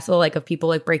Cross Castle, like of people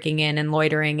like breaking in and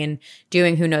loitering and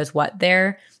doing who knows what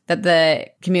there, that the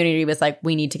community was like,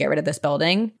 we need to get rid of this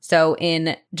building. So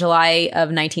in July of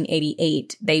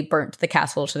 1988, they burnt the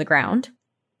castle to the ground.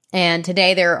 And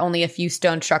today there are only a few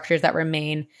stone structures that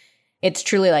remain. It's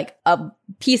truly like a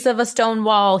piece of a stone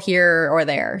wall here or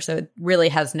there. So it really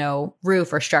has no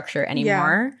roof or structure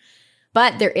anymore. Yeah.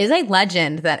 But there is a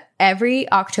legend that every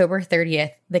October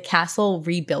 30th, the castle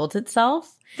rebuilds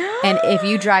itself. And if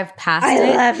you drive past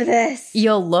I love this.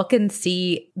 You'll look and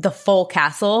see the full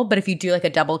castle. But if you do like a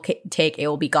double take, it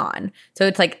will be gone. So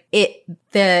it's like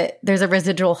there's a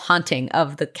residual haunting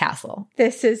of the castle.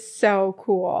 This is so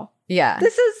cool. Yeah.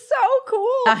 This is so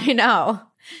cool. I know.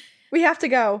 We have to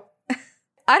go.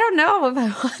 I don't know if I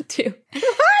want to.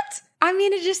 What? I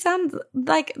mean, it just sounds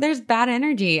like there's bad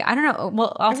energy. I don't know.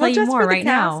 Well, I'll tell you more right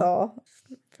now.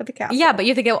 For the castle. Yeah, but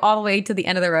you have to go all the way to the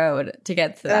end of the road to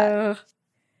get to that.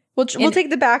 We'll take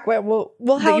the back way. We'll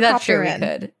helicopter that's true, in. We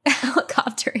could.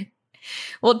 Helicopter in.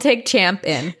 We'll take Champ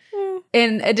in.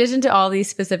 In addition to all these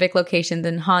specific locations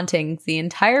and hauntings, the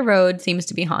entire road seems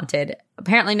to be haunted.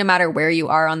 Apparently, no matter where you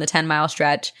are on the 10-mile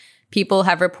stretch, people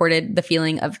have reported the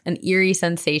feeling of an eerie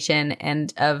sensation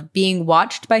and of being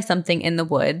watched by something in the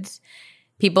woods.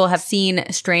 People have seen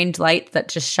strange lights that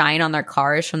just shine on their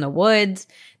cars from the woods.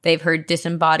 They've heard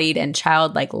disembodied and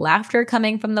childlike laughter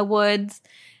coming from the woods.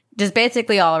 Just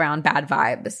basically all around bad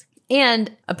vibes.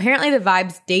 And apparently the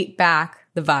vibes date back.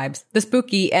 The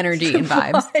spooky energy and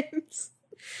vibes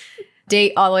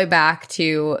date all the way back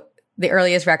to the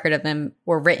earliest record of them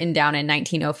were written down in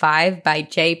 1905 by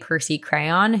J. Percy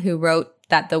Crayon, who wrote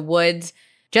that the woods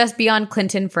just beyond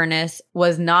Clinton Furnace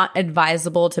was not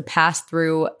advisable to pass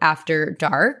through after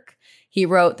dark. He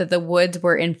wrote that the woods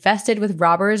were infested with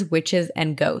robbers, witches,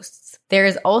 and ghosts. There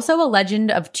is also a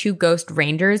legend of 2 ghost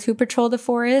rangers who patrol the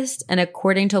forest, and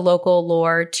according to local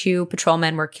lore, 2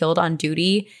 patrolmen were killed on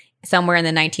duty somewhere in the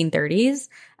 1930s,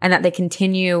 and that they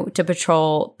continue to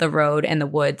patrol the road and the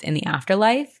woods in the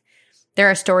afterlife. There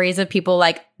are stories of people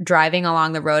like driving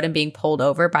along the road and being pulled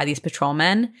over by these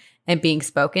patrolmen and being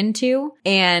spoken to.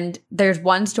 And there's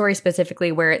one story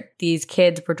specifically where these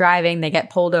kids were driving, they get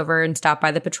pulled over and stopped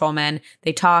by the patrolmen.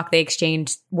 They talk, they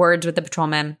exchange words with the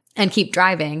patrolmen and keep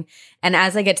driving. And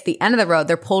as they get to the end of the road,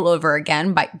 they're pulled over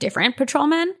again by different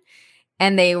patrolmen.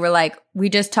 And they were like, we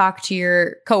just talked to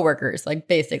your coworkers, like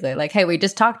basically like, hey, we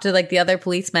just talked to like the other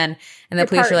policemen. And the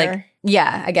police were like,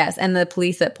 yeah, I guess. And the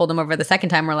police that pulled them over the second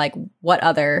time were like, what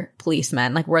other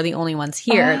policemen? Like, we're the only ones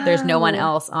here. Oh. There's no one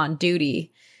else on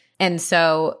duty. And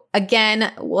so,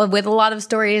 again, with a lot of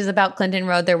stories about Clinton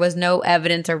Road, there was no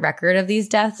evidence or record of these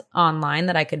deaths online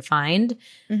that I could find.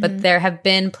 Mm-hmm. But there have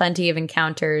been plenty of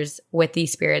encounters with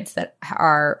these spirits that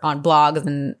are on blogs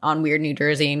and on Weird New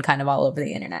Jersey and kind of all over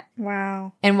the internet.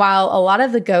 Wow. And while a lot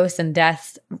of the ghosts and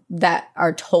deaths that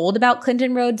are told about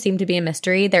Clinton Road seem to be a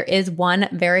mystery, there is one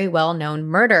very well-known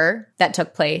murder that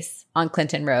took place on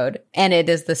Clinton Road, and it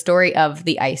is the story of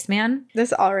the Iceman.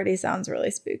 This already sounds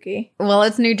really spooky. Well,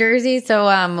 it's New Jersey, so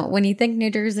when you think New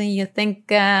Jersey, you think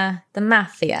the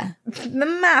mafia. The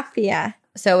mafia.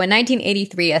 So in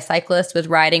 1983, a cyclist was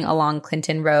riding along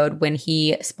Clinton Road when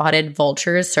he spotted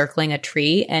vultures circling a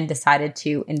tree and decided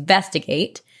to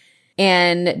investigate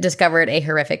and discovered a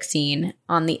horrific scene.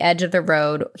 On the edge of the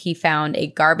road, he found a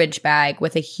garbage bag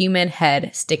with a human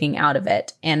head sticking out of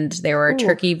it, and there were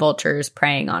turkey vultures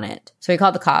preying on it. So he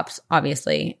called the cops,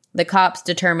 obviously. The cops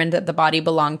determined that the body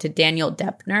belonged to Daniel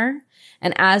Deppner.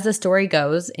 And as the story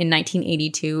goes, in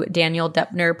 1982, Daniel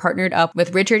Deppner partnered up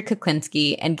with Richard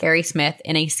Kuklinski and Gary Smith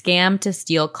in a scam to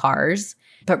steal cars.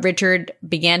 But Richard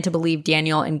began to believe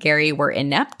Daniel and Gary were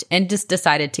inept and just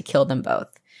decided to kill them both.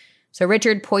 So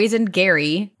Richard poisoned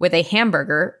Gary with a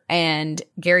hamburger, and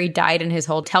Gary died in his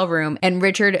hotel room, and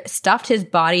Richard stuffed his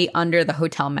body under the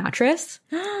hotel mattress.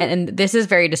 And this is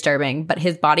very disturbing, but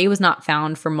his body was not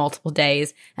found for multiple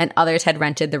days, and others had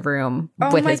rented the room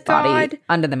with his body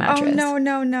under the mattress. Oh,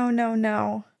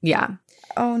 no. Yeah.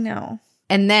 Oh, no.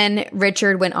 And then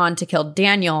Richard went on to kill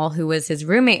Daniel, who was his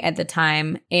roommate at the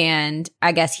time, and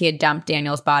I guess he had dumped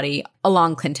Daniel's body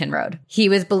along Clinton Road. He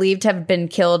was believed to have been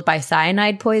killed by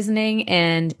cyanide poisoning,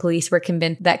 and police were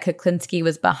convinced that Kuklinski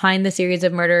was behind the series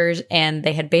of murders, and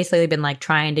they had basically been like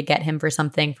trying to get him for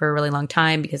something for a really long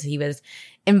time because he was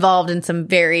involved in some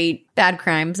very bad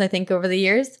crimes, I think, over the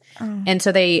years. Oh. And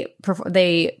so they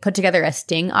put together a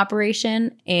sting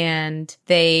operation and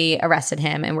they arrested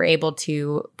him and were able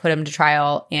to put him to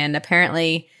trial. And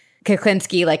apparently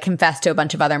Kuklinski like confessed to a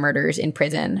bunch of other murders in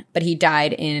prison, but he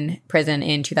died in prison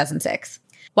in 2006.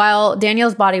 While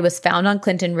Daniel's body was found on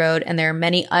Clinton Road and there are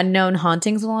many unknown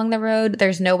hauntings along the road,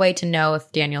 there's no way to know if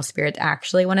Daniel's spirit's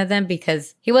actually one of them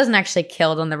because he wasn't actually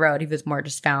killed on the road. He was more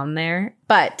just found there.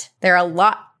 But there are a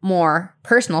lot more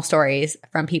personal stories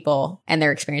from people and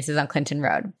their experiences on Clinton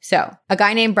Road. So a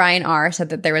guy named Brian R. said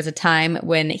that there was a time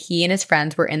when he and his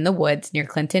friends were in the woods near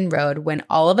Clinton Road when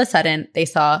all of a sudden they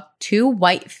saw two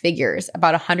white figures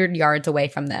about 100 yards away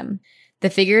from them. The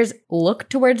figures looked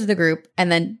towards the group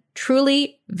and then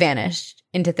truly vanished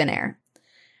into thin air.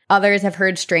 Others have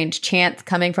heard strange chants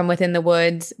coming from within the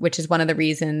woods, which is one of the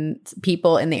reasons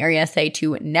people in the area say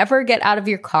to never get out of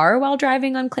your car while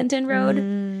driving on Clinton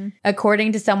Road.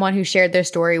 According to someone who shared their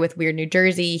story with Weird New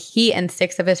Jersey, he and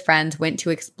 6 of his friends went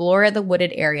to explore the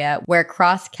wooded area where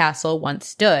Cross Castle once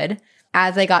stood.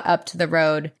 As they got up to the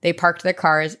road, they parked their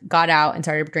cars, got out, and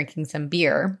started drinking some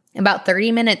beer. About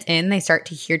 30 minutes in, they start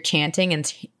to hear chanting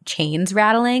and chains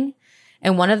rattling.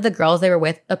 And one of the girls they were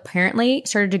with apparently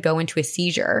started to go into a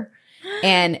seizure.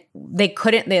 And they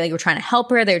were trying to help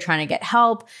her. They were trying to get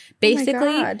help.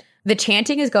 Basically, the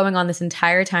chanting is going on this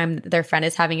entire time that their friend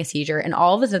is having a seizure. And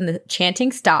all of a sudden, the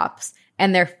chanting stops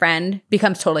and their friend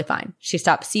becomes totally fine. She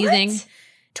stops seizing. What?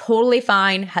 Totally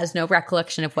fine, has no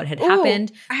recollection of what had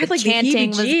happened. I had the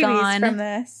chanting was gone from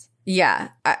this. Yeah.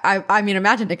 I mean,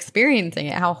 imagine experiencing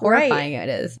it, how horrifying it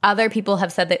is. Other people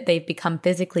have said that they've become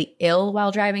physically ill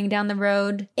while driving down the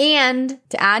road. And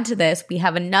to add to this, we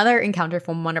have another encounter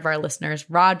from one of our listeners,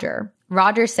 Roger.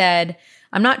 Roger said,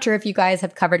 I'm not sure if you guys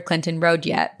have covered Clinton Road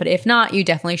yet, but if not, you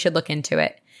definitely should look into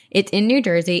it. It's in New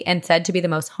Jersey and said to be the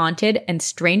most haunted and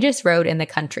strangest road in the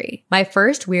country. My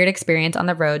first weird experience on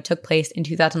the road took place in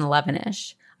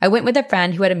 2011-ish. I went with a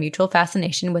friend who had a mutual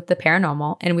fascination with the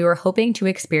paranormal, and we were hoping to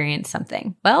experience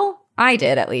something. Well, I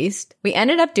did at least. We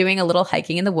ended up doing a little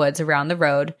hiking in the woods around the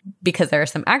road because there are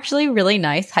some actually really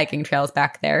nice hiking trails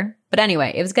back there. But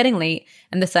anyway, it was getting late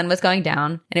and the sun was going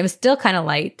down and it was still kind of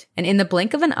light. And in the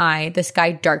blink of an eye, the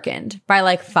sky darkened by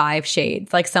like 5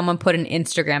 shades, like someone put an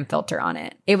Instagram filter on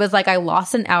it. It was like I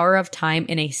lost an hour of time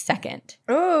in a second.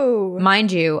 Oh.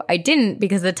 Mind you, I didn't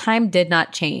because the time did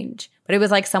not change. But it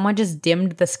was like someone just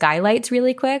dimmed the skylights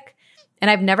really quick. And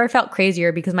I've never felt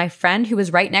crazier because my friend who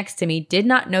was right next to me did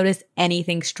not notice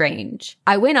anything strange.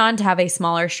 I went on to have a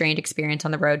smaller strange experience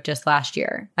on the road just last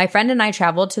year. My friend and I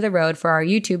traveled to the road for our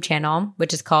YouTube channel,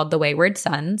 which is called The Wayward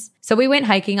Sons. So we went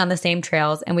hiking on the same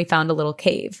trails and we found a little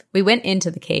cave. We went into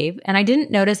the cave and I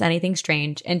didn't notice anything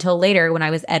strange until later when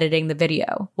I was editing the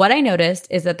video. What I noticed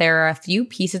is that there are a few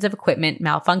pieces of equipment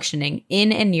malfunctioning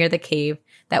in and near the cave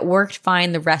that worked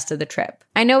fine the rest of the trip.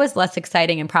 I know it's less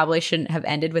exciting and probably shouldn't have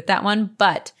ended with that one,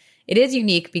 but it is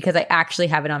unique because I actually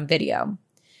have it on video.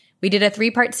 We did a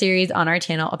 3-part series on our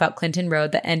channel about Clinton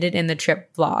Road that ended in the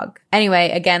trip vlog. Anyway,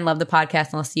 again, love the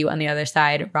podcast and I'll see you on the other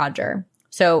side, Roger.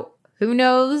 So who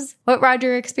knows what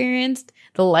Roger experienced?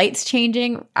 The lights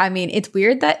changing. I mean, it's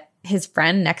weird that his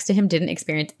friend next to him didn't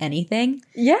experience anything.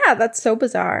 Yeah, that's so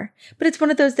bizarre. But it's one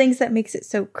of those things that makes it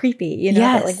so creepy, you know,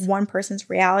 that like one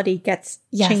person's reality gets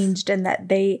changed and that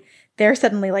they're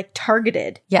suddenly like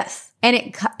targeted. Yes. And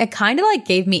it kind of like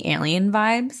gave me Alien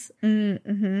vibes.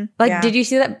 Mm-hmm. Like, did you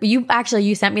see that?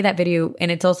 You sent me that video and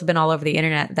it's also been all over the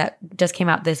internet that just came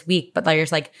out this week, but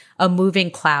there's like a moving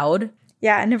cloud.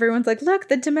 Yeah, and everyone's like, look,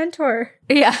 the Dementor.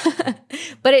 Yeah.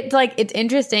 But it's like, it's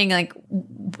interesting, like,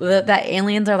 that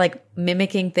aliens are like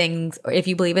mimicking things, or if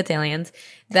you believe it's aliens.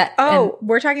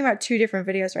 We're talking about 2 different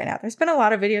videos right now. There's been a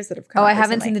lot of videos that have come out I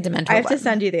haven't seen the Dementor one. I have to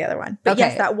send you the other one. But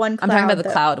yes, that one cloud. I'm talking about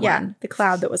the cloud one. Yeah, the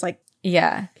cloud that was like.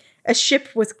 Yeah. A ship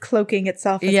was cloaking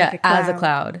itself as like a cloud. As a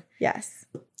cloud. Yes.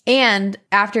 And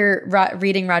after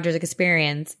reading Roger's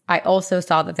experience, I also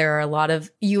saw that there are a lot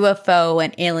of UFO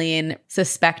and alien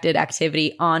suspected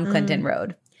activity on Clinton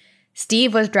Road.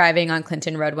 Steve was driving on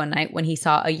Clinton Road one night when he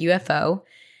saw a UFO.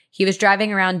 He was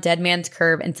driving around Dead Man's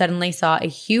Curve and suddenly saw a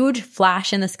huge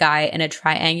flash in the sky and a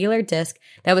triangular disc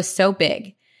that was so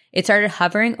big. It started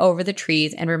hovering over the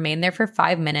trees and remained there for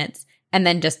 5 minutes. and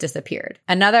then just disappeared.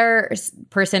 Another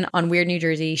person on Weird New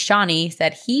Jersey, Shawnee,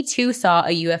 said he too saw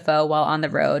a UFO while on the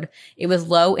road. It was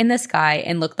low in the sky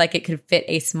and looked like it could fit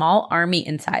a small army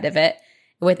inside of it.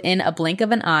 Within a blink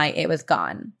of an eye, it was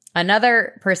gone.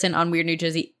 Another person on Weird New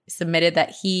Jersey submitted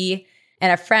that he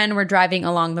and a friend were driving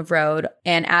along the road,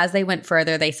 and as they went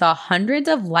further, they saw hundreds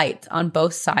of lights on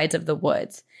both sides of the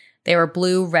woods. They were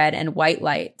blue, red, and white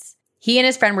lights. He and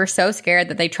his friend were so scared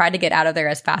that they tried to get out of there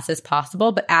as fast as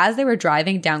possible, but as they were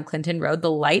driving down Clinton Road, the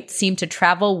lights seemed to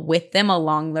travel with them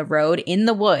along the road in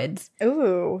the woods.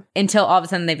 Ooh. Until all of a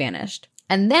sudden they vanished.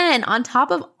 And then on top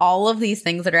of all of these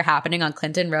things that are happening on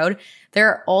Clinton Road, there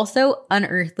are also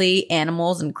unearthly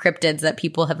animals and cryptids that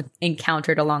people have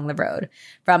encountered along the road.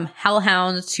 From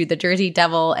hellhounds to the Jersey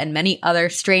Devil and many other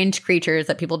strange creatures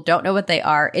that people don't know what they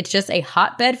are. It's just a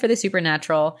hotbed for the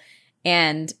supernatural.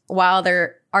 And while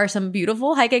there are some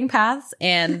beautiful hiking paths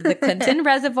and the Clinton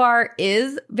Reservoir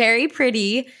is very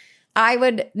pretty, I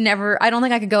don't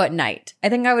think I could go at night. I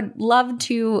think I would love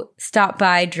to stop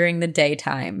by during the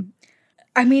daytime.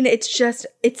 I mean, it's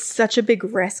such a big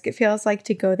risk, it feels like,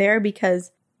 to go there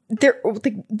because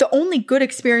the only good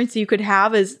experience you could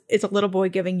have is a little boy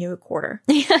giving you a quarter.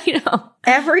 Yeah, I know.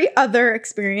 Every other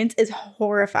experience is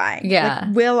horrifying. Yeah.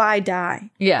 Like, will I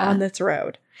die on this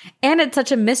road? And it's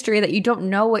such a mystery that you don't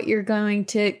know what you're going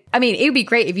to... I mean, it would be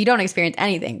great if you don't experience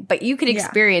anything, but you could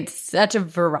experience such a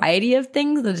variety of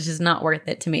things that it's just not worth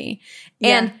it to me.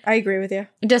 And yeah, I agree with you.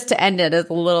 Just to end it as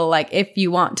a little, like, if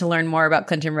you want to learn more about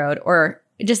Clinton Road or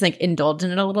just, like, indulge in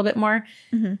it a little bit more,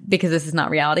 because this is not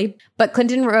reality. But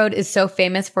Clinton Road is so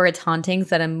famous for its hauntings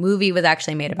that a movie was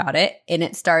actually made about it, and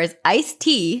it stars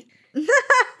Ice-T.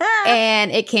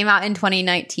 And it came out in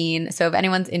 2019. So if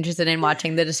anyone's interested in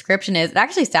watching, the description is, it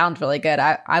actually sounds really good.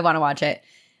 I want to watch it.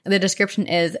 The description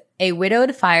is, a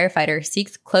widowed firefighter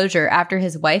seeks closure after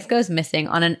his wife goes missing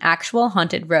on an actual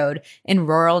haunted road in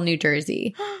rural New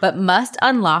Jersey, but must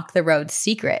unlock the road's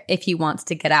secret if he wants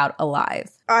to get out alive.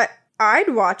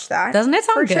 I'd watch that. Doesn't it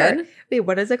sound good? Sure. Wait,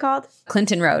 what is it called?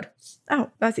 Clinton Road. Oh,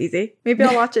 that's easy. Maybe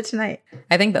I'll watch it tonight.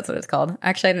 I think that's what it's called.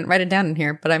 Actually, I didn't write it down in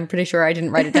here, but I'm pretty sure I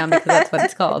didn't write it down because that's what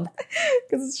it's called.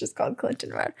 Because it's just called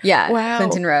Clinton Road. Yeah, wow.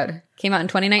 Clinton Road. Came out in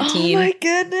 2019. Oh my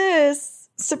goodness.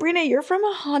 Sabrina, you're from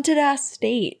a haunted ass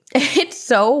state. It's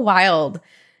so wild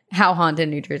how haunted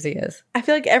New Jersey is. I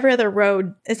feel like every other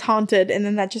road is haunted, and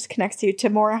then that just connects you to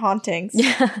more hauntings.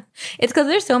 Yeah. It's because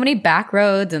there's so many back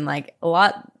roads and like a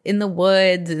lot in the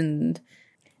woods and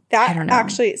that, I don't know.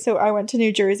 Actually, so I went to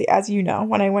New Jersey, as you know,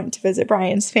 when I went to visit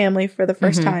Brian's family for the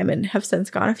first time and have since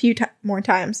gone a few more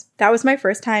times. That was my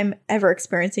first time ever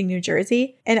experiencing New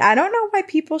Jersey. And I don't know why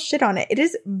people shit on it. It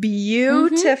is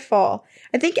beautiful.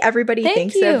 I think everybody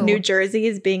thinks of New Jersey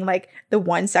as being like the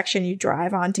one section you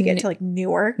drive on to get to like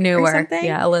Newark or something.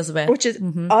 Yeah, Elizabeth. Which is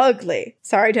ugly.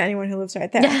 Sorry to anyone who lives right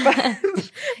there.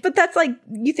 But that's like,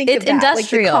 you think it's of that.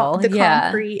 Industrial. Like the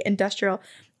concrete industrial.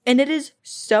 And it is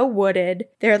so wooded.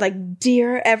 There are like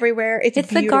deer everywhere. It's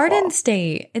beautiful. The Garden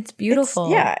State. It's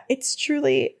beautiful. It's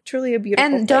truly, truly a beautiful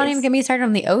And place. don't even get me started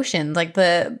on the ocean. Like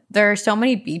there are so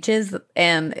many beaches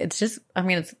and it's just, I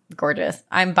mean, it's gorgeous.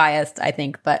 I'm biased, I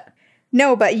think, but.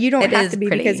 No, but you don't have to be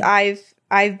pretty. Because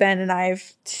I've been and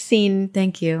I've seen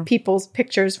people's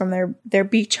pictures from their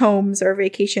beach homes or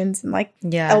vacations and like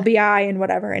LBI and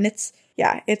whatever. And it's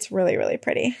really, really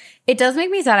pretty. It does make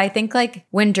me sad. I think like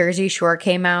when Jersey Shore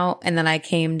came out and then I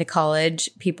came to college,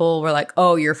 people were like,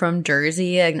 oh, you're from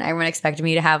Jersey. And everyone expected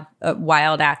me to have a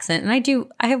wild accent. And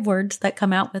I have words that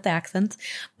come out with accents,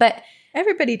 but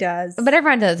everybody does. But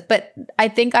everyone does. But I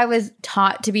think I was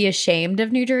taught to be ashamed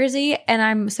of New Jersey. And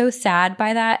I'm so sad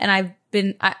by that. And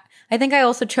I think I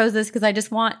also chose this because I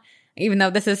just want, even though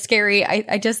this is scary,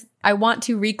 I want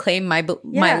to reclaim my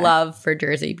love for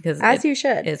Jersey because you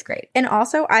should. It is great. And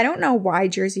also, I don't know why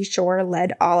Jersey Shore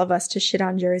led all of us to shit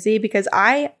on Jersey because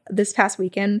this past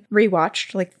weekend,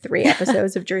 rewatched like 3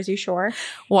 episodes of Jersey Shore.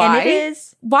 Why? And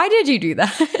why did you do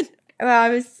that? Well,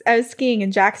 I was skiing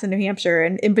in Jackson, New Hampshire,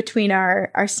 and in between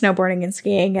our snowboarding and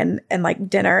skiing and like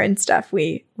dinner and stuff,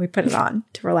 we put it on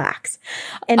to relax.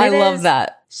 And I love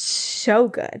that. So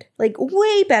good. Like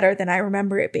way better than I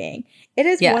remember it being. It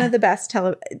is one of the best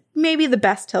maybe the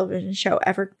best television show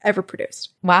ever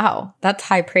produced. Wow. That's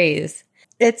high praise.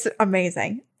 It's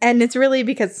amazing. And it's really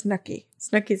because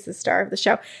Snooki's the star of the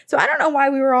show. So I don't know why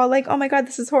we were all like, oh my God,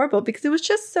 this is horrible, because it was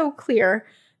just so clear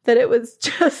that it was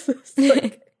just this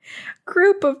like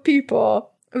group of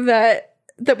people that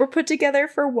were put together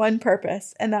for one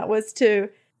purpose, and that was to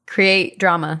Create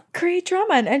drama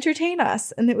and entertain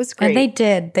us. And it was great. And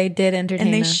they did entertain us.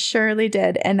 And they surely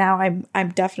did. And now I'm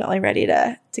definitely ready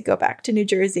to go back to New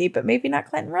Jersey, but maybe not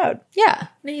Clinton Road. Yeah.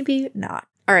 Maybe not.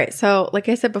 All right. So like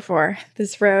I said before,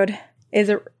 this road is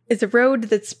a road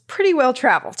that's pretty well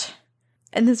traveled.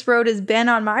 And this road has been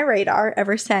on my radar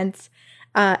ever since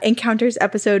Encounters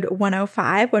episode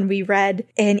 105, when we read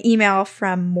an email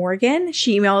from Morgan.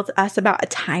 She emailed us about a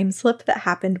time slip that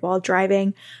happened while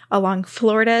driving along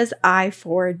Florida's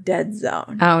I-4 dead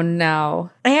zone. Oh, no.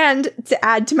 And to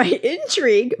add to my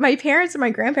intrigue, my parents and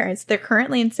my grandparents, they're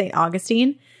currently in St.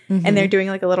 Augustine, and they're doing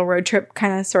like a little road trip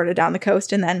kind of sort of down the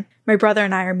coast. And then my brother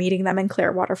and I are meeting them in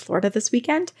Clearwater, Florida this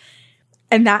weekend.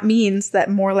 And that means that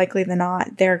more likely than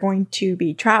not, they're going to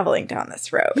be traveling down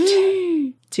this road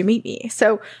to meet me.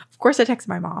 So, of course, I texted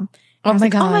my mom. Oh my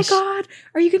gosh. Oh my God,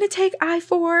 are you going to take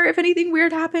I-4? If anything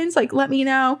weird happens, like, let me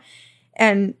know.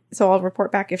 And so I'll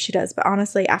report back if she does. But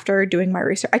honestly, after doing my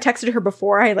research, I texted her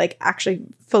before I like actually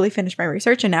fully finished my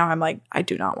research. And now I'm like, I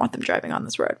do not want them driving on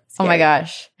this road. Oh my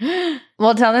gosh.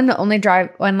 Well, tell them to only drive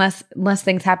unless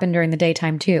things happen during the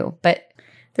daytime too. But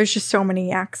there's just so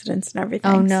many accidents and everything.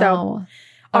 Oh, no. So,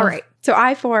 all right. So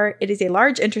I-4, it is a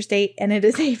large interstate, and it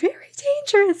is a very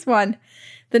dangerous one.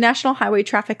 The National Highway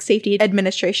Traffic Safety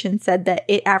Administration said that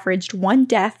it averaged 1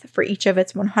 death for each of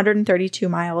its 132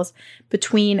 miles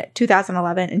between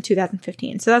 2011 and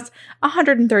 2015. So that's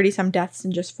 130-some deaths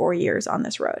in just 4 years on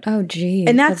this road. Oh, geez.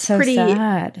 And that's so pretty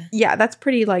sad. Yeah, that's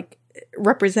pretty, like,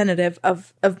 representative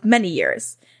of many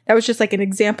years. That was just like an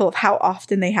example of how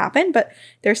often they happen, but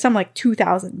there's some like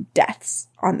 2,000 deaths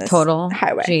on this total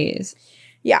highway. Jeez.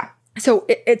 Yeah. So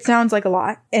it sounds like a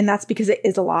lot, and that's because it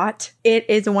is a lot. It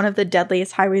is one of the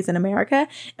deadliest highways in America.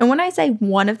 And when I say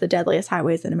one of the deadliest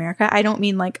highways in America, I don't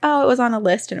mean like, oh, it was on a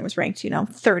list and it was ranked,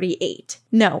 38.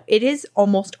 No, it is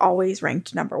almost always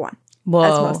ranked number 1.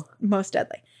 Whoa. As most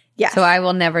deadly. Yes. So I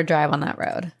will never drive on that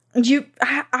road.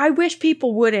 I wish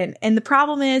people wouldn't. And the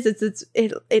problem is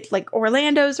it's like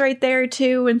Orlando's right there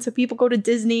too. And so people go to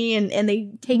Disney and they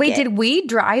take Wait, did we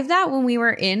drive that when we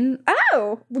were in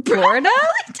Florida?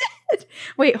 Did.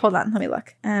 Wait, hold on. Let me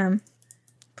look.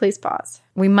 Please pause.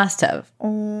 We must have.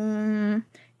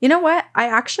 You know what? I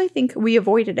actually think we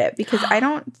avoided it because I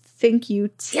don't think you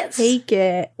take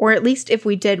it, or at least if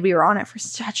we did, we were on it for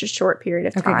such a short period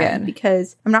of time. Okay, good.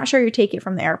 Because I'm not sure you take it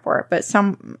from the airport, but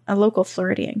a local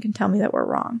Floridian can tell me that we're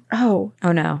wrong. Oh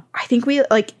no. I think we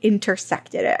like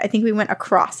intersected it. I think we went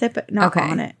across it, but not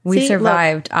on it. We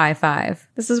survived I-5.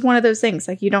 This is one of those things.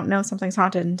 Like, you don't know something's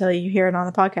haunted until you hear it on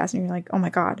the podcast and you're like, oh my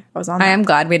God, I was on that. I am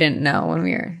glad we didn't know when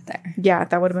we were there. Yeah,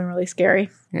 that would have been really scary.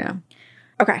 Yeah.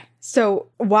 Okay, so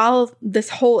while this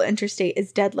whole interstate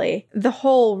is deadly, the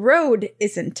whole road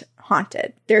isn't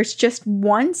haunted. There's just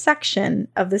one section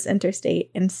of this interstate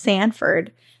in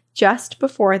Sanford, just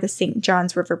before the St.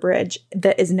 Johns River Bridge,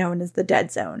 that is known as the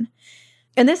Dead Zone.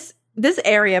 And this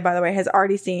area, by the way, has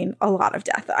already seen a lot of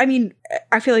death. I mean,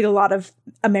 I feel like a lot of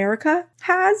America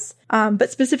has,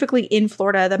 but specifically in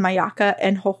Florida, the Mayaca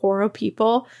and Hohoro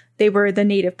people, they were the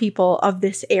native people of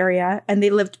this area, and they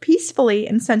lived peacefully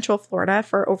in Central Florida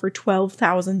for over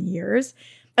 12,000 years.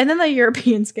 And then the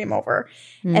Europeans came over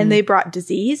and they brought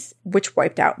disease, which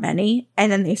wiped out many.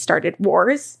 And then they started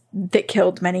wars that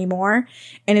killed many more.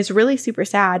 And it's really super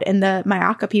sad. And the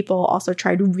Mayaca people also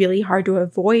tried really hard to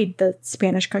avoid the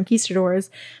Spanish conquistadors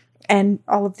and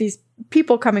all of these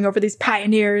people coming over, these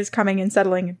pioneers coming and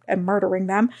settling and murdering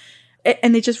them.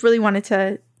 And they just really wanted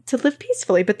to live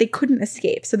peacefully, but they couldn't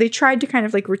escape. So they tried to kind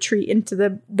of like retreat into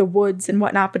the woods and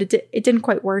whatnot, but it didn't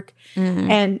quite work.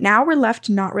 And now we're left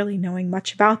not really knowing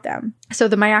much about them. So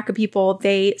the Mayaca people,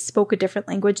 they spoke a different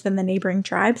language than the neighboring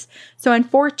tribes. So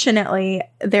unfortunately,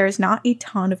 there's not a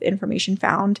ton of information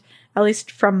found, at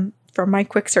least from my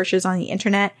quick searches on the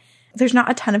internet. There's not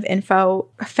a ton of info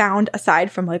found aside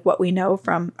from like what we know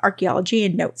from archaeology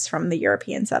and notes from the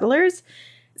European settlers.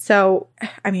 So,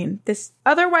 I mean, this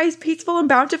otherwise peaceful and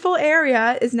bountiful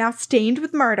area is now stained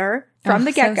with murder from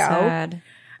the get-go. So sad.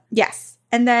 Yes.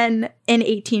 And then in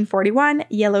 1841,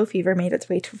 yellow fever made its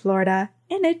way to Florida,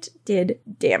 and it did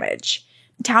damage.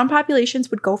 Town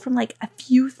populations would go from like a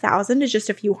few thousand to just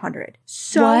a few hundred.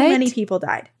 So many people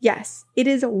died. Yes. It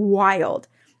is wild.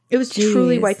 It was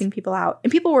truly wiping people out.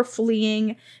 And people were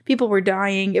fleeing. People were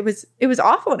dying. It was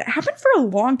awful. And it happened for a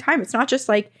long time. It's not just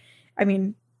like, I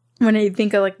mean, when I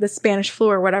think of like the Spanish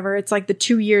flu or whatever, it's like the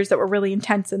 2 years that were really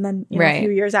intense and then a few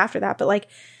years after that. But like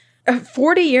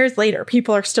 40 years later,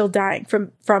 people are still dying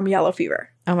from yellow fever.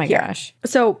 Oh my gosh.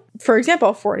 So, for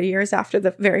example, 40 years after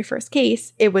the very first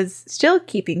case, it was still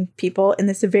keeping people in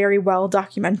this very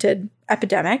well-documented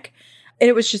epidemic.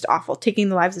 it was just awful, taking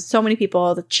the lives of so many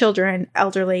people, the children,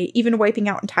 elderly, even wiping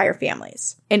out entire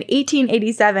families. In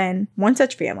 1887, one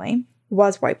such family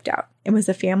was wiped out. It was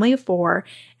a family of 4,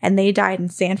 and they died in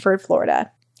Sanford,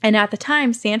 Florida. And at the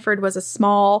time, Sanford was a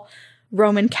small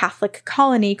Roman Catholic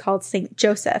colony called St.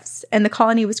 Joseph's. And the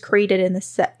colony was created in the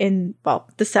 70s,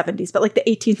 but like the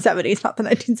 1870s, not the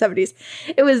 1970s.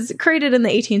 It was created in the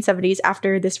 1870s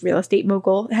after this real estate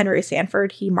mogul, Henry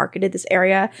Sanford. He marketed this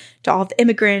area to all of the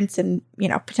immigrants and,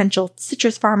 potential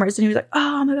citrus farmers. And he was like,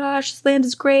 oh my gosh, this land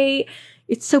is great.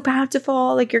 It's so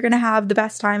bountiful. Like, you're going to have the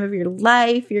best time of your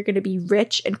life. You're going to be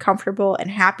rich and comfortable and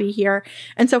happy here.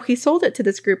 And so he sold it to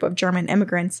this group of German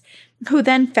immigrants who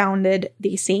then founded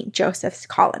the St. Joseph's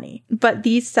colony. But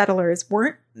these settlers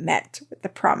weren't met with the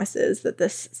promises that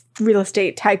this real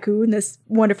estate tycoon, this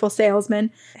wonderful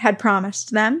salesman, had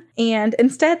promised them. And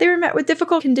instead, they were met with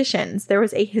difficult conditions. There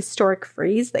was a historic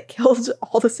freeze that killed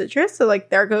all the citrus. So, like,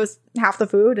 there goes half the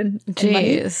food and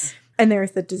money. And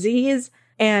there's the disease.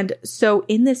 And so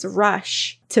in this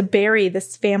rush to bury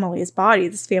this family's body,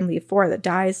 this family of 4 that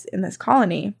dies in this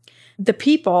colony, the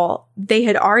people, they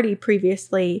had already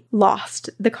previously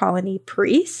lost the colony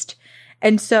priest.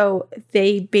 And so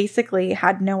they basically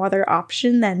had no other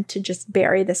option than to just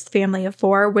bury this family of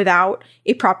 4 without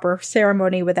a proper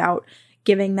ceremony, without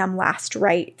giving them last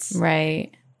rites.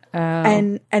 Right.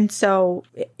 And so,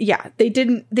 yeah, they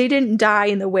didn't die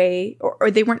in the way, or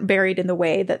they weren't buried in the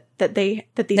way that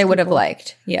these would have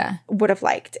liked. Yeah. Would have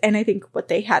liked. And I think what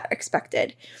they had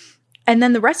expected. And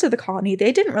then the rest of the colony,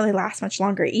 they didn't really last much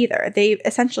longer either. They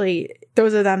essentially,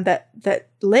 those of them that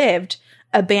lived,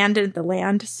 abandoned the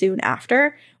land soon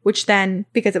after, which then,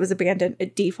 because it was abandoned,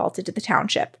 it defaulted to the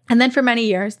township. And then for many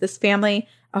years, this family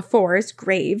of 4's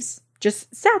graves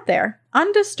just sat there,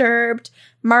 undisturbed,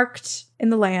 marked in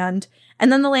the land.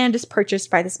 And then the land is purchased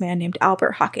by this man named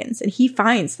Albert Hawkins, and he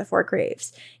finds the 4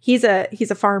 graves. He's a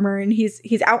farmer, and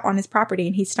he's out on his property,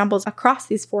 and he stumbles across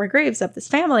these 4 graves of this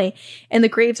family, and the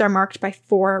graves are marked by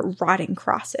 4 rotting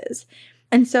crosses.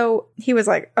 And so he was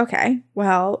like, okay,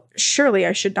 well, surely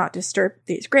I should not disturb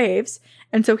these graves.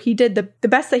 And so he did the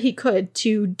best that he could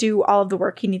to do all of the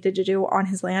work he needed to do on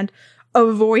his land,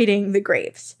 avoiding the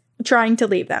graves, trying to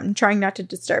leave them, trying not to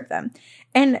disturb them.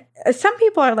 And some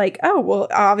people are like, oh, well,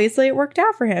 obviously it worked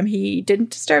out for him. He didn't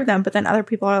disturb them. But then other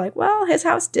people are like, well, his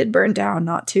house did burn down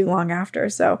not too long after.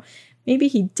 So maybe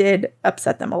he did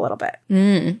upset them a little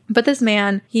bit. But this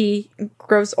man, he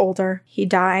grows older, he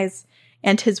dies,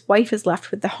 and his wife is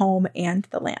left with the home and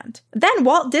the land. Then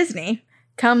Walt Disney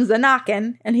comes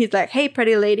a-knocking, and he's like, hey,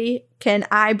 pretty lady, can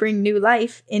I bring new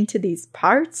life into these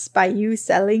parts by you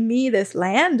selling me this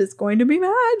land? It's going to be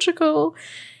magical.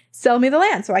 Sell me the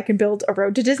land so I can build a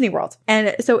road to Disney World.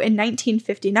 And so in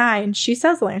 1959, she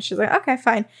sells the land. She's like, okay,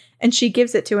 fine. And she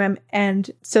gives it to him,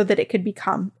 and so that it could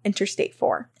become Interstate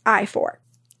 4, I-4.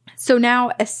 So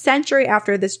now, a century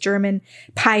after this German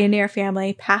pioneer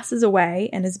family passes away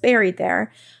and is buried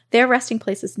there, their resting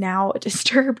place is now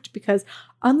disturbed because,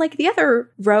 unlike the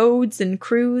other roads and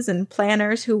crews and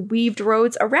planners who weaved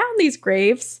roads around these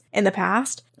graves in the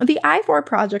past, the I-4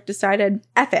 project decided,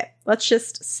 F it, let's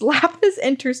just slap this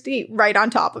interstate right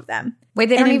on top of them. Wait,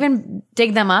 they don't even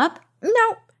dig them up?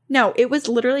 No, it was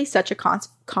literally such a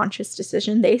conscious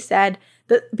decision. They said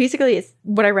that basically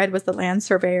what I read was the land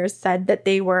surveyors said that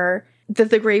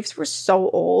the graves were so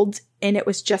old and it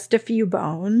was just a few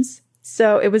bones.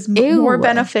 So it was more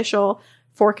beneficial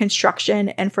for construction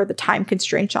and for the time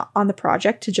constraints on the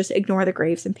project to just ignore the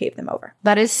graves and pave them over.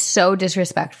 That is so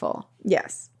disrespectful.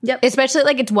 Yes. Yep. Especially,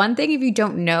 like, it's one thing if you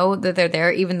don't know that they're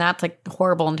there, even that's, like,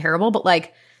 horrible and terrible, but,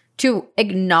 like, to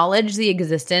acknowledge the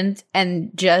existence and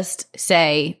just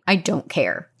say, I don't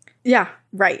care. Yeah,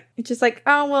 right. It's just like,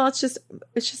 oh, well, it's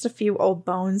just a few old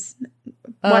bones.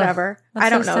 Whatever. I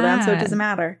don't know them, so it doesn't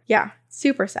matter. Yeah,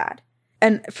 super sad.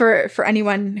 And for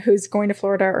anyone who's going to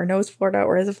Florida or knows Florida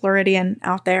or is a Floridian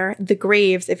out there, the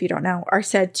graves, if you don't know, are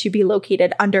said to be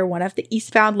located under one of the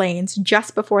eastbound lanes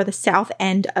just before the south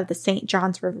end of the St.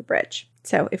 Johns River Bridge.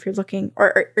 So if you're looking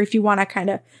or if you want to kind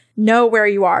of know where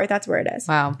you are, that's where it is.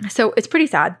 Wow. So it's pretty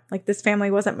sad. Like, this family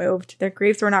wasn't moved. Their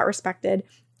graves were not respected.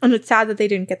 And it's sad that they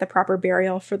didn't get the proper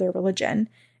burial for their religion.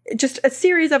 Just a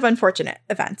series of unfortunate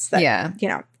events that,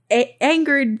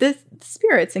 angered the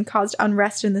spirits and caused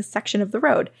unrest in this section of the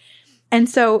road. And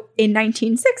so in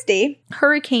 1960,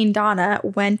 Hurricane Donna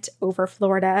went over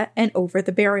Florida and over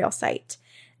the burial site.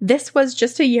 This was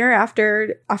just a year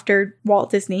after Walt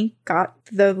Disney got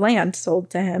the land sold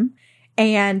to him.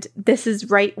 And this is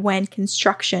right when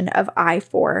construction of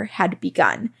I-4 had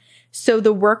begun. So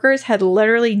the workers had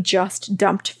literally just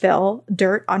dumped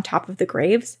dirt on top of the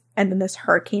graves, And then this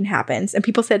hurricane happens. And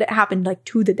people said it happened like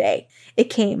to the day.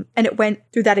 It came and it went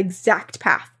through that exact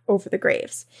path over the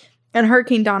graves. And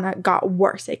Hurricane Donna got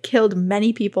worse. It killed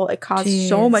many people. It caused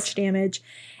so much damage.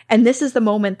 And this is the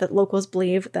moment that locals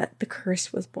believe that the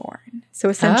curse was born. So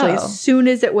essentially, as soon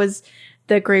as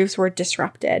the graves were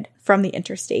disrupted from the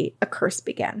interstate, a curse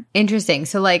began. Interesting.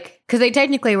 So like, because they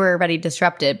technically were already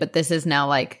disrupted, but this is now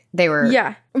like they were.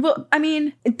 Yeah. Well, I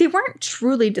mean, they weren't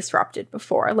truly disrupted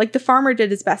before. Like the farmer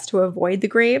did his best to avoid the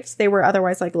graves. They were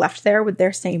otherwise like left there with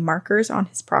their same markers on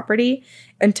his property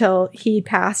until he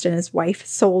passed and his wife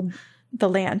sold the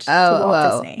land to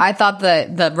Walt Disney. I thought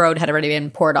the road had already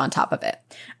been poured on top of it.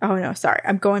 Oh, no. Sorry.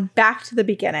 I'm going back to the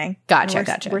beginning.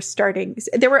 Gotcha. We're starting.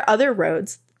 There were other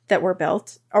roads that were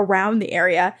built around the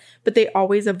area, but they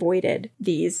always avoided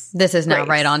these. This is now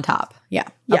right on top. Yeah.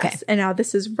 Yes. Okay. And now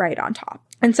this is right on top.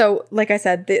 And so, like I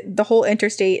said, the whole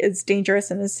interstate is dangerous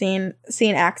and has seen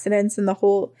accidents, and the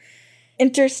whole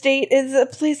interstate is a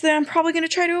place that I'm probably going to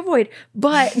try to avoid.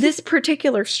 But this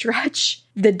particular stretch,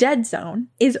 the dead zone,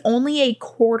 is only a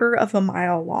quarter of a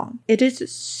mile long. It is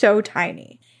so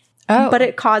tiny. But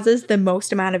it causes the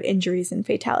most amount of injuries and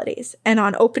fatalities. And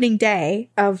on opening day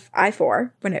of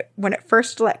I-4, when it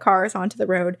first let cars onto the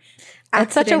road,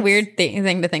 that's such a weird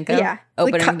thing to think of. Yeah,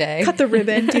 opening day. Cut the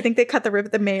ribbon. Do you think they cut the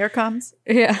ribbon? The mayor comes.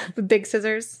 Yeah, with big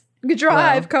scissors.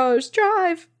 Drive, cars,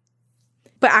 drive.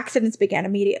 But accidents began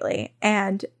immediately,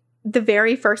 and the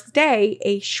very first day,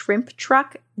 a shrimp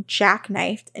truck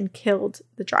jackknifed and killed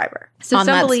the driver. So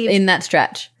some believe in that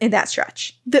stretch.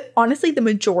 Honestly, the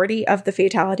majority of the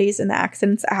fatalities and the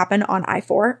accidents that happen on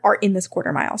I-4 are in this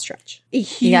quarter-mile stretch. A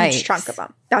huge chunk of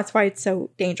them. That's why it's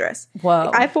so dangerous. Whoa.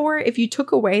 I-4, if you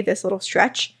took away this little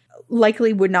stretch,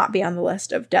 likely would not be on the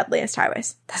list of deadliest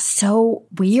highways. That's so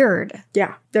weird.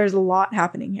 Yeah, there's a lot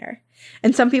happening here.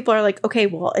 And some people are like, okay,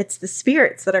 well, it's the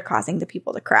spirits that are causing the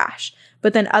people to crash.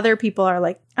 But then other people are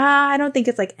like, I don't think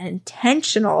it's like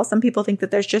intentional. Some people think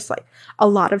that there's just like a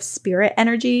lot of spirit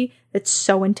energy that's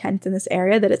so intense in this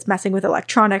area that it's messing with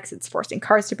electronics. It's forcing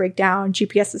cars to break down,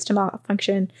 GPSs to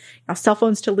malfunction, cell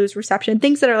phones to lose reception,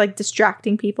 things that are like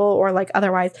distracting people or like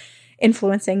otherwise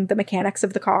influencing the mechanics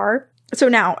of the car. So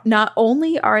now, not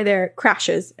only are there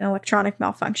crashes and electronic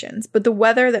malfunctions, but the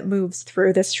weather that moves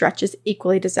through this stretch is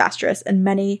equally disastrous, and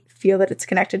many feel that it's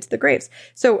connected to the graves.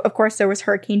 So, of course, there was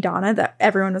Hurricane Donna that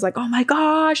everyone was like, oh my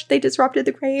gosh, they disrupted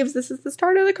the graves. This is the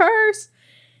start of the curse.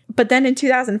 But then in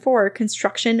 2004,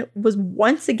 construction was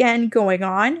once again going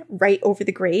on right over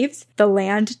the graves. The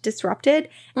land disrupted.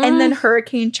 And then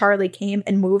Hurricane Charlie came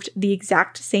and moved the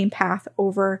exact same path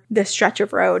over this stretch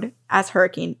of road as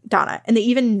Hurricane Donna. And they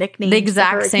even nicknamed the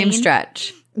exact same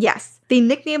stretch. Yes. They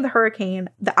nicknamed the hurricane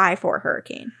the I-4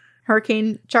 hurricane.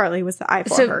 Hurricane Charlie was the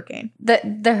I-4 hurricane.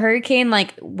 The hurricane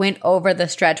like went over the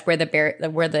stretch where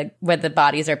the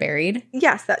bodies are buried.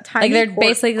 Yes, that tiny like they're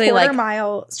basically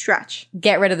quarter-mile stretch.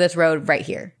 Get rid of this road right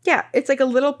here. Yeah, it's like a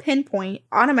little pinpoint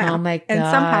on a map. Oh my gosh. And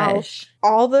somehow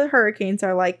all the hurricanes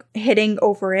are like hitting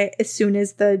over it as soon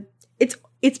as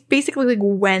it's basically like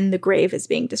when the grave is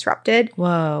being disrupted.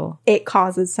 Whoa. It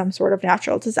causes some sort of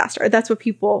natural disaster. That's what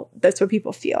people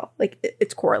feel. Like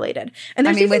it's correlated. And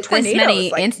there's even with this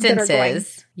many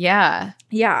instances. Yeah.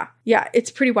 Yeah. It's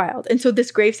pretty wild. And so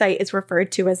this gravesite is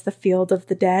referred to as the Field of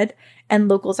the Dead, and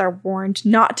locals are warned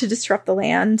not to disrupt the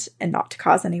land and not to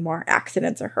cause any more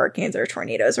accidents or hurricanes or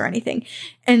tornadoes or anything.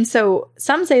 And so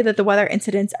some say that the weather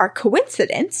incidents are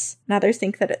coincidence, and others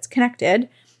think that it's connected.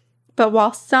 But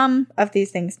while some of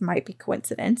these things might be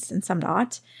coincidence and some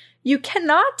not, you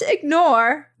cannot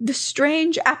ignore the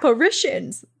strange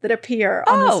apparitions that appear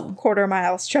on this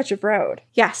quarter-mile stretch of road.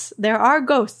 Yes, there are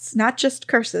ghosts, not just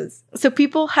curses. So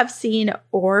people have seen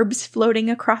orbs floating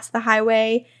across the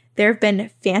highway. There have been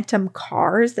phantom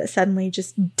cars that suddenly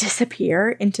just disappear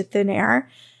into thin air.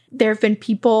 There have been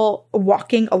people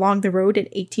walking along the road in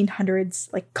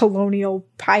 1800s, like colonial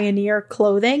pioneer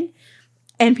clothing.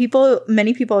 And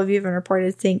many people have even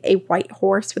reported seeing a white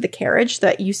horse with a carriage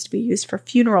that used to be used for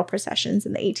funeral processions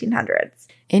in the 1800s.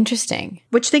 Interesting.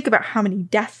 Which, think about how many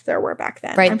deaths there were back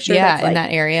then. Right. I'm sure that's in that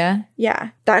area.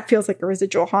 Yeah. That feels like a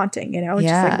residual haunting,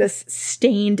 Just like this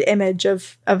stained image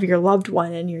of your loved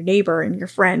one and your neighbor and your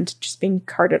friend just being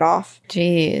carted off.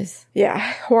 Jeez. Yeah.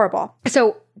 Horrible.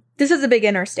 So this is a big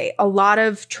interstate. A lot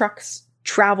of trucks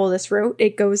travel this route.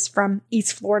 It goes from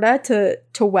East Florida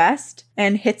to west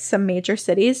and hits some major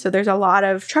cities. So there's a lot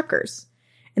of truckers.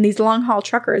 And these long haul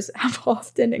truckers have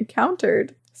often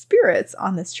encountered spirits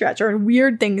on this stretch or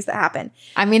weird things that happen.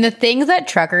 I mean, the things that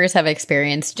truckers have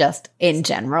experienced just in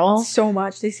general. So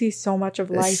much. They see so much of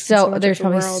life. So there's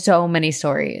probably so many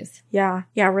stories. Yeah.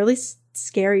 Yeah. Really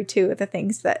scary too. The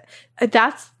things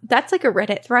that's like a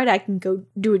Reddit thread I can go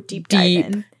do a deep dive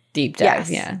in. Deep dive,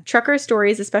 yeah. Trucker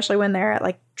stories, especially when they're at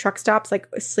like truck stops, like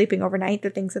sleeping overnight, the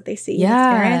things that they see and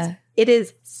experience. It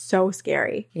is so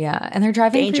scary. Yeah. And they're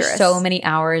driving for so many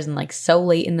hours and like so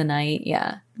late in the night.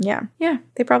 Yeah. Yeah. Yeah.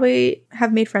 They probably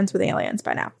have made friends with aliens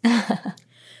by now.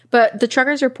 But the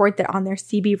truckers report that on their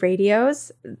CB radios,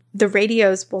 the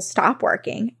radios will stop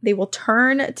working. They will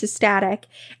turn to static.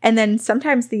 And then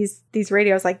sometimes these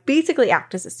radios like basically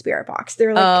act as a spirit box.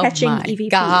 They're like catching EVPs.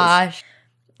 Gosh.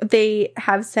 They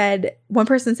have said, one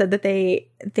person said that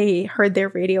they heard their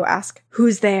radio ask,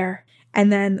 "Who's there?"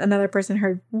 And then another person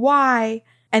heard, "Why?"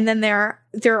 And then there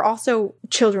are also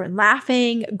children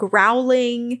laughing,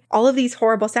 growling, all of these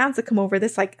horrible sounds that come over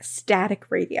this like static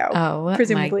radio,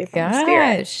 presumably from the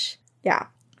spirit. Yeah.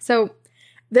 So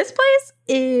this place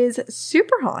is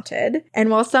super haunted. And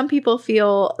while some people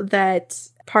feel that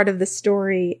part of the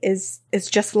story is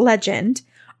just legend,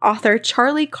 author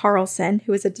Charlie Carlson,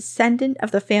 who is a descendant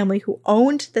of the family who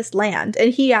owned this land,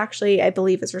 and he actually, I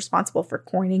believe, is responsible for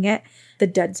coining it, the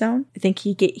Dead Zone. I think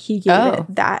he gave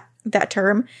it that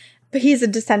term. But he's a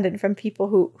descendant from people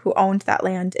who owned that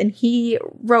land. And he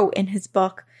wrote in his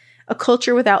book, "A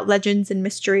culture without legends and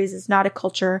mysteries is not a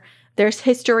culture. There's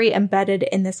history embedded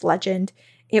in this legend.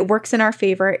 It works in our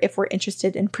favor if we're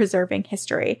interested in preserving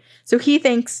history." So he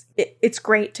thinks it's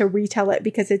great to retell it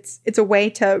because it's a way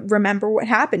to remember what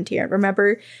happened here.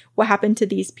 Remember what happened to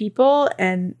these people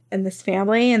and this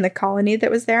family and the colony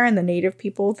that was there and the native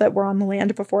people that were on the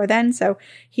land before then. So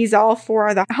he's all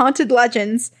for the haunted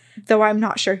legends, though I'm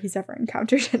not sure he's ever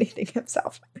encountered anything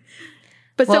himself.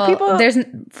 But well,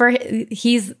 some people,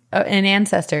 he's an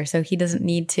ancestor, so he doesn't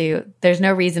need to. There's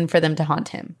no reason for them to haunt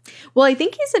him. Well, I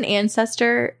think he's an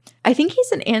ancestor. I think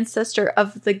he's an ancestor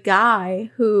of the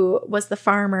guy who was the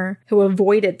farmer who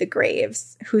avoided the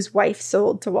graves, whose wife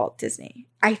sold to Walt Disney.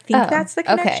 I think that's the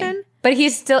connection. Okay. But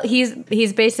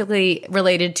he's basically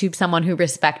related to someone who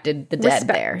respected the dead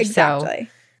there. Exactly.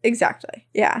 So. Exactly.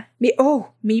 Yeah.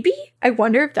 Maybe? I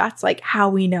wonder if that's like how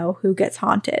we know who gets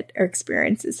haunted or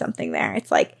experiences something there.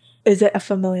 It's like, is it a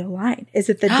familial line? Is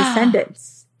it the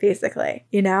descendants, basically?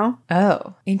 You know?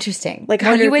 Oh, interesting. Like,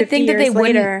 you would think that they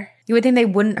wouldn't. You would think they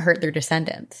wouldn't hurt their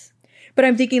descendants. But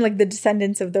I'm thinking like the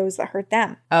descendants of those that hurt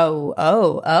them.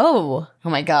 Oh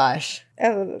my gosh.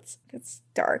 Oh, that's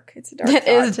dark. It's a dark. It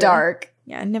is dark.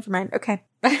 Yeah. Never mind. Okay.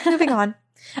 Moving on.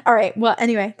 All right. Well,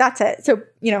 anyway, that's it. So,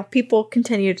 people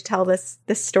continue to tell this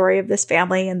story of this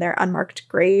family and their unmarked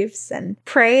graves and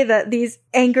pray that these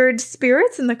angered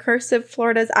spirits and the curse of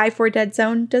Florida's I-4 dead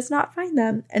zone does not find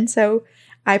them. And so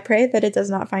I pray that it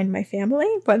does not find my family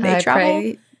when they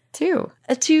travel too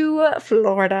to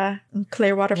Florida,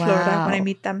 Clearwater, Florida, when I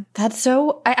meet them. That's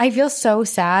so, I feel so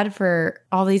sad for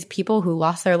all these people who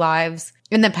lost their lives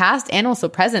in the past and also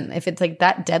present. If it's like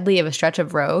that deadly of a stretch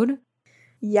of road.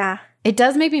 Yeah. It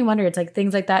does make me wonder. It's like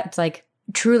things like that. It's like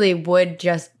truly would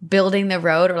just building the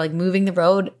road or like moving the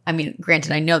road. I mean,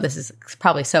 granted, I know this is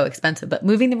probably so expensive, but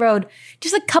moving the road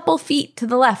just a couple feet to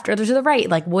the left or to the right,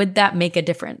 like would that make a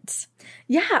difference?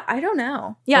 Yeah, I don't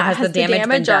know. Yeah, has the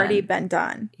damage already been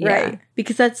done? Yeah. Right.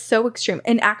 Because that's so extreme.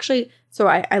 And actually, so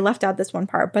I left out this one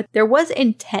part, but there was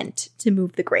intent to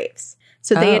move the graves.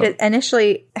 So they had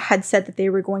initially had said that they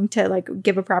were going to like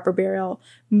give a proper burial,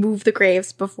 move the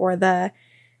graves before the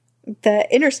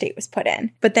interstate was put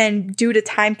in. But then due to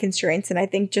time constraints, and I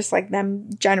think just like them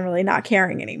generally not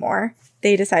caring anymore,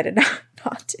 they decided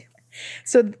not to.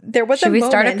 So there was Should we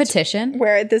start a petition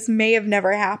where this may have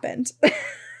never happened.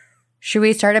 Should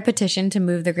we start a petition to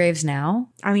move the graves now?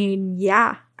 I mean,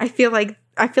 yeah. I feel like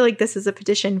this is a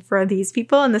petition for these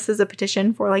people, and this is a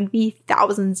petition for like the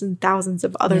thousands and thousands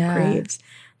of other graves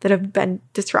that have been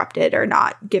disrupted or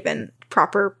not given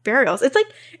proper burials. It's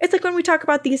like when we talk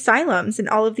about the asylums and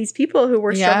all of these people who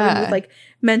were struggling with like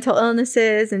mental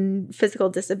illnesses and physical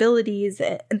disabilities,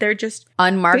 and they're just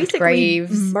unmarked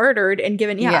graves, murdered and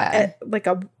given like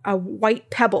a white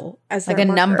pebble as like a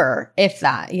marker. Number, if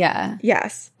that.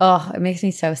 Yes. Oh, it makes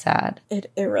me so sad.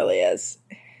 It really is.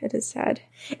 It is sad.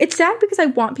 It's sad because I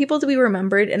want people to be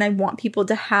remembered and I want people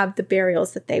to have the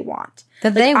burials that they want.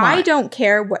 I don't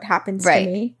care what happens to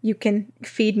me. You can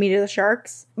feed me to the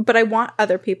sharks, but I want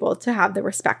other people to have the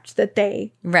respect that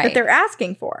they're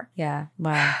asking for. Yeah.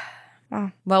 Wow.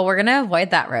 Well, we're going to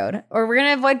avoid that road, or we're going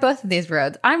to avoid both of these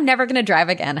roads. I'm never going to drive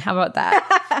again. How about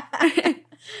that?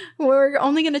 We're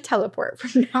only going to teleport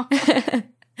from now on.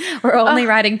 We're only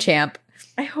riding Champ.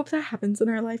 I hope that happens in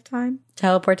our lifetime.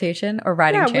 Teleportation or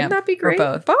riding Champ? Wouldn't that be great?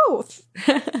 Or both? Both.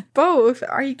 Both.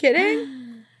 Are you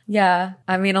kidding? Yeah.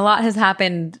 I mean, a lot has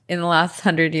happened in the last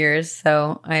 100 years,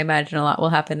 so I imagine a lot will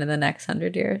happen in the next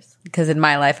 100 years. Because in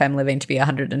my life, I'm living to be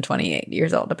 128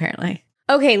 years old, apparently.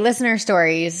 Okay, listener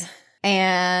stories.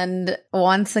 And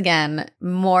once again,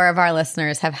 more of our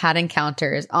listeners have had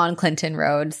encounters on Clinton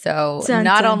Road. So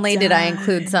not only did I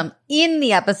include some in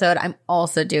the episode, I'm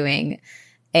also doing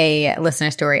a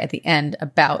listener story at the end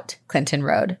about Clinton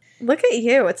Road. Look at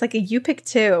you. It's like a you pick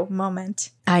two moment.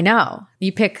 I know.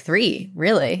 You pick three,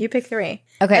 really. You pick three.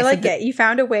 Okay. I like it. You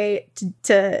found a way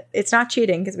to it's not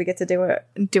cheating because we get to do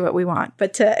what we want,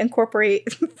 but to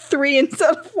incorporate three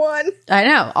instead of one. I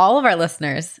know. All of our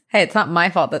listeners. Hey, it's not my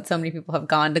fault that so many people have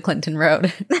gone to Clinton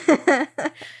Road. It's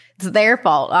their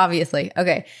fault, obviously.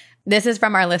 Okay. This is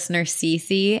from our listener,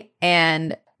 Cece,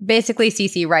 and basically,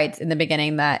 Cece writes in the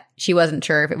beginning that she wasn't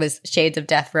sure if it was Shades of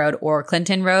Death Road or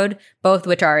Clinton Road, both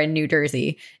which are in New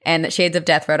Jersey. And Shades of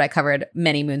Death Road I covered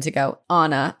many moons ago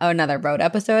on another road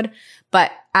episode.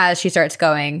 But as she starts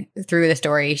going through the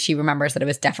story, she remembers that it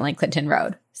was definitely Clinton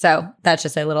Road. So that's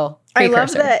just a little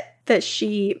precursor. I love that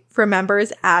she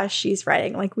remembers as she's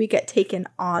writing. Like, we get taken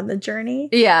on the journey.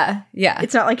 Yeah, yeah.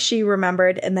 It's not like she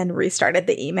remembered and then restarted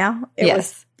the email.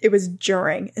 It was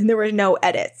during, and there were no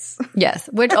edits. Yes,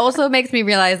 which also makes me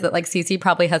realize that, like, Cece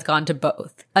probably has gone to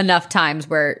both enough times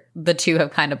where the two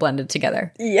have kind of blended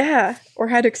together. Yeah, or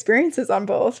had experiences on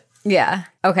both. Yeah.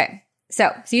 Okay.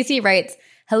 So Cece writes,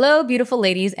 "Hello, beautiful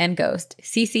ladies and ghost.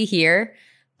 Cece here.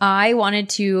 I wanted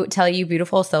to tell you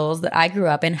beautiful souls that I grew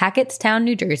up in Hackettstown,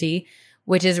 New Jersey,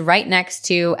 which is right next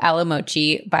to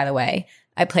Alamochi, by the way.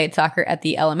 I played soccer at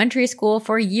the elementary school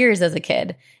for years as a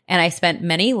kid, and I spent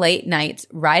many late nights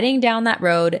riding down that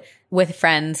road with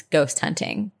friends ghost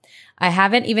hunting. I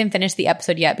haven't even finished the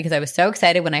episode yet because I was so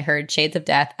excited when I heard Shades of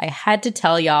Death, I had to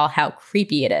tell y'all how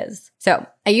creepy it is. So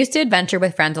I used to adventure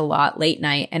with friends a lot late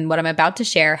night, and what I'm about to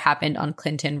share happened on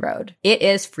Clinton Road. It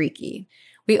is freaky.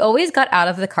 We always got out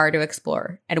of the car to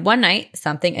explore, and one night,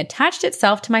 something attached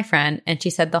itself to my friend, and she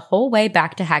said the whole way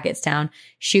back to Hackettstown,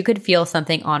 she could feel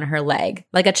something on her leg,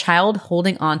 like a child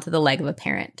holding onto the leg of a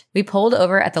parent. We pulled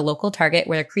over at the local Target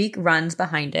where the creek runs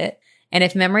behind it, and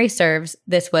if memory serves,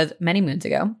 this was many moons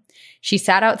ago. She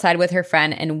sat outside with her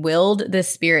friend and willed the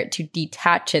spirit to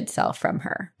detach itself from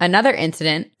her. Another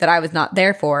incident that I was not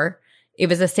there for, it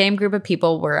was the same group of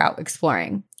people were out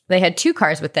exploring. They had 2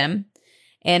 cars with them,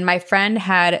 and my friend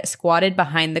had squatted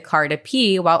behind the car to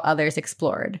pee while others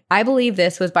explored. I believe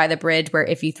this was by the bridge where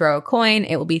if you throw a coin,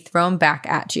 it will be thrown back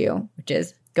at you, which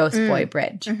is Ghost Boy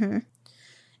Bridge. Mm-hmm.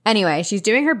 Anyway, she's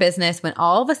doing her business when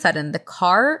all of a sudden the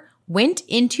car went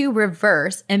into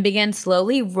reverse and began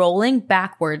slowly rolling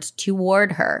backwards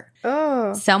toward her.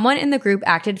 Oh. Someone in the group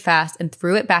acted fast and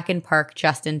threw it back in park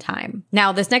just in time.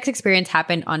 Now, this next experience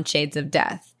happened on Shades of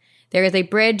Death. There is a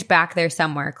bridge back there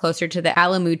somewhere, closer to the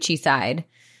Alamochi side.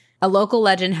 A local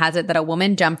legend has it that a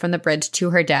woman jumped from the bridge to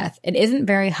her death. It isn't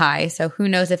very high, so who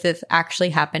knows if this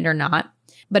actually happened or not.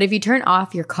 But if you turn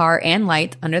off your car and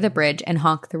lights under the bridge and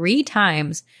honk 3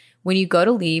 times, when you go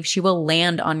to leave, she will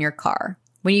land on your car.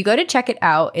 When you go to check it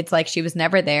out, it's like she was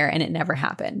never there and it never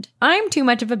happened. I'm too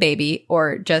much of a baby,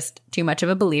 or just too much of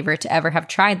a believer, to ever have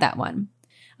tried that one.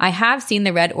 I have seen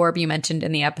the red orb you mentioned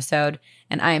in the episode,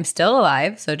 and I am still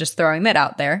alive, so just throwing that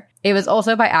out there. It was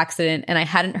also by accident, and I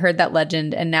hadn't heard that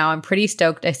legend, and now I'm pretty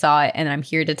stoked I saw it, and I'm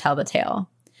here to tell the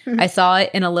tale. I saw it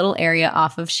in a little area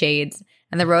off of Shades,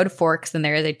 and the road forks, and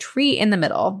there is a tree in the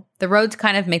middle. The roads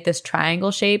kind of make this triangle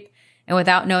shape, and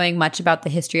without knowing much about the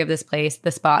history of this place,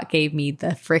 the spot gave me the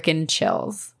frickin'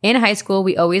 chills. In high school,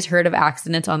 we always heard of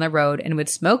accidents on the road and would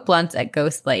smoke blunts at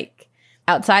Ghost Lake.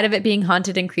 Outside of it being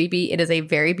haunted and creepy, it is a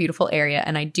very beautiful area,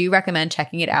 and I do recommend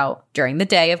checking it out during the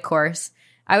day, of course.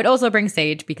 I would also bring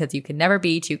sage because you can never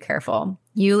be too careful.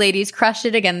 You ladies crushed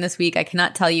it again this week. I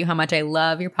cannot tell you how much I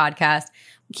love your podcast.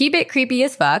 Keep it creepy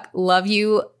as fuck. Love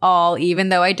you all, even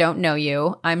though I don't know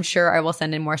you. I'm sure I will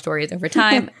send in more stories over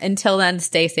time. Until then,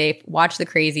 stay safe, watch the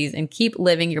crazies, and keep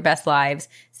living your best lives.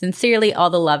 Sincerely, all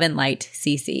the love and light,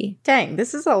 Cece. Dang,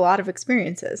 this is a lot of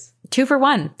experiences. 2 for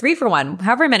 1, 3 for 1,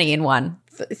 however many in one.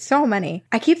 So many.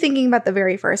 I keep thinking about the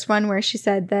very first one where she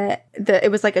said that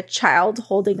it was like a child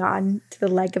holding on to the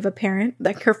leg of a parent,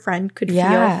 like her friend could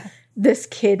feel this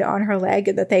kid on her leg,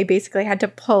 and that they basically had to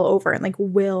pull over and like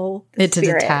will the it to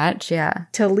detach,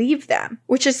 to leave them,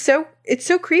 which is it's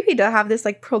so creepy to have this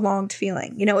like prolonged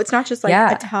feeling. You know, it's not just like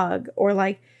a tug or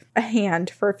like a hand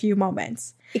for a few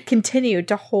moments. It continued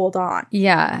to hold on.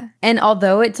 Yeah. And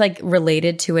although it's like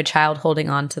related to a child holding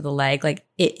on to the leg, like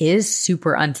it is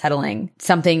super unsettling.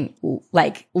 Something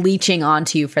like leeching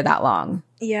onto you for that long.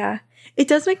 Yeah. It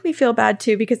does make me feel bad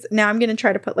too, because now I'm going to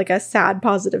try to put like a sad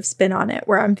positive spin on it,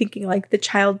 where I'm thinking like the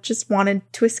child just wanted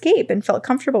to escape and felt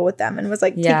comfortable with them and was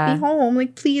like, take me home.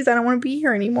 Like, please, I don't want to be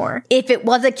here anymore. If it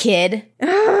was a kid.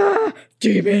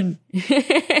 Demon.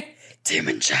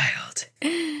 Demon child.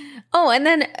 Oh, and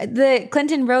then the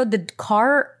Clinton Road, the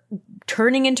car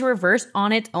turning into reverse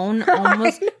on its own,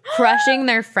 almost crushing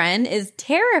their friend, is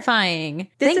terrifying.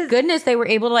 Thank goodness they were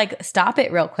able to like stop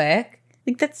it real quick.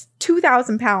 Like, that's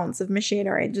 2,000 pounds of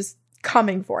machinery just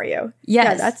coming for you. Yes.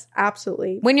 Yeah, that's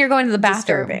absolutely when you're going to the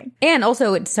bathroom. Disturbing. And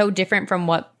also, it's so different from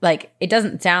what, like, it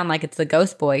doesn't sound like it's the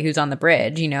ghost boy who's on the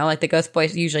bridge, you know? Like, the ghost boy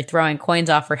is usually throwing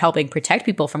coins off or helping protect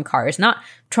people from cars, not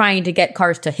trying to get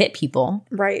cars to hit people.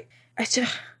 Right.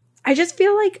 I just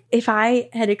feel like if I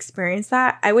had experienced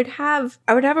that, I would have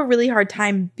a really hard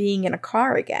time being in a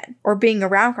car again or being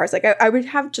around cars. Like, I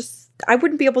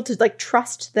wouldn't be able to like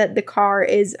trust that the car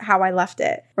is how I left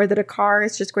it, or that a car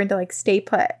is just going to like stay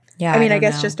put. Yeah. I mean, I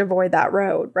guess just avoid that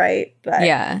road, right? But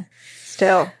yeah.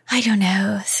 Still. I don't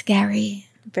know. Scary.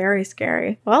 Very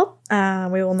scary. Well,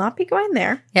 we will not be going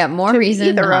there. Yeah, more reason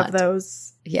either not. of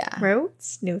those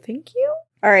roads. No, thank you.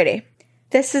 Alrighty.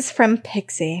 This is from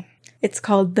Pixie. It's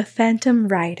called The Phantom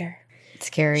Rider. It's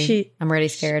scary. I'm already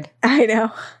scared. I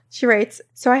know. She writes,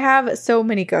 so I have so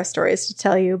many ghost stories to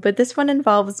tell you, but this one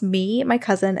involves me, my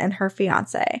cousin, and her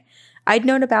fiance. I'd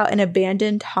known about an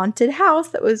abandoned haunted house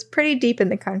that was pretty deep in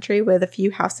the country with a few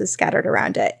houses scattered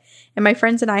around it. And my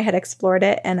friends and I had explored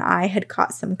it, and I had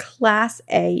caught some Class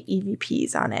A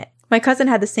EVPs on it. My cousin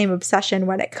had the same obsession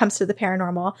when it comes to the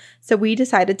paranormal, so we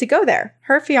decided to go there.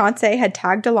 Her fiance had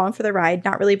tagged along for the ride,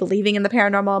 not really believing in the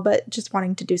paranormal, but just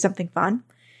wanting to do something fun.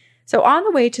 So on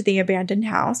the way to the abandoned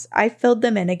house, I filled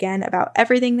them in again about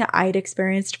everything that I'd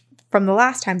experienced from the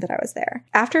last time that I was there.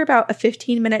 After about a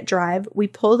 15-minute drive, we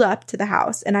pulled up to the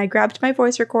house, and I grabbed my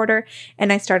voice recorder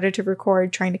and I started to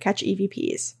record trying to catch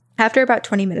EVPs. After about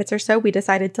 20 minutes or so, we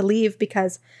decided to leave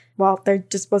because, well, there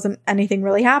just wasn't anything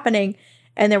really happening.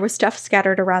 And there was stuff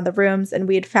scattered around the rooms, and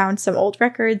we had found some old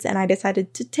records, and I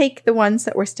decided to take the ones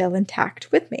that were still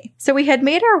intact with me. So we had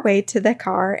made our way to the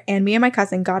car, and me and my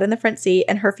cousin got in the front seat,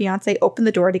 and her fiance opened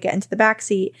the door to get into the back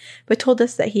seat, but told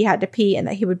us that he had to pee and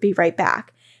that he would be right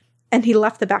back. And he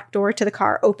left the back door to the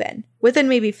car open. Within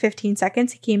maybe 15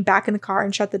 seconds, he came back in the car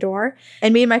and shut the door,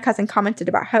 and me and my cousin commented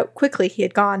about how quickly he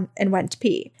had gone and went to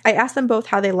pee. I asked them both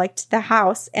how they liked the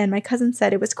house, and my cousin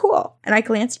said it was cool. And I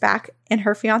glanced back, and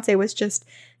her fiance was just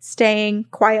staying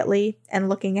quietly and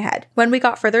looking ahead. When we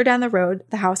got further down the road,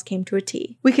 the house came to a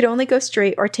T. We could only go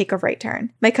straight or take a right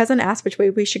turn. My cousin asked which way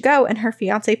we should go, and her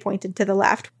fiance pointed to the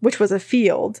left, which was a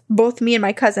field. Both me and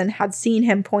my cousin had seen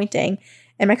him pointing,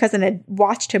 and my cousin had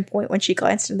watched him point when she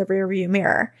glanced in the rearview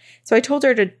mirror. So I told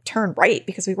her to turn right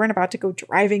because we weren't about to go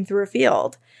driving through a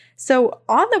field. So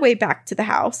on the way back to the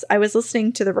house, I was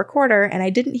listening to the recorder and I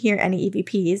didn't hear any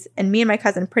EVPs. And me and my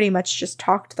cousin pretty much just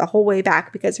talked the whole way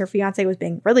back because her fiance was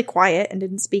being really quiet and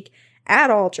didn't speak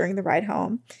at all during the ride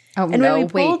home. Oh, and no, when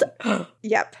we pulled, wait.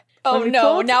 Yep. Oh,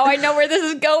 no. Now I know where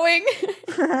this is going.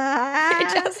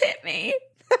 It just hit me.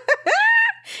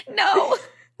 No.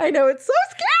 I know, it's so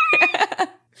scary.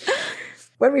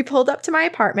 When we pulled up to my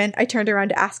apartment, I turned around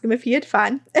to ask him if he had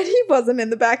fun, and he wasn't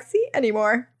in the backseat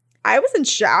anymore. I was in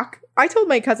shock. I told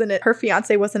my cousin that her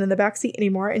fiance wasn't in the backseat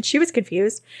anymore, and she was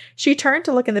confused. She turned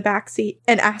to look in the backseat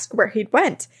and ask where he'd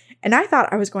went. And I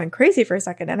thought I was going crazy for a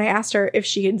second, and I asked her if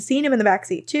she had seen him in the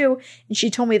backseat too, and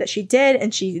she told me that she did,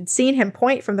 and she had seen him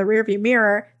point from the rearview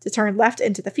mirror to turn left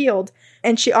into the field.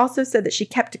 And she also said that she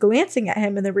kept glancing at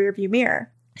him in the rearview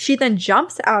mirror. She then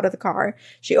jumps out of the car,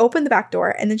 she opened the back door,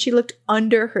 and then she looked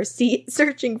under her seat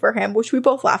searching for him, which we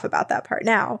both laugh about that part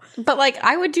now. But, like,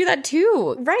 I would do that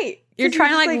too. Right. You're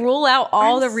trying to, like, rule out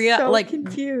all the real, so like,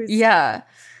 confused. Yeah.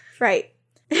 Right.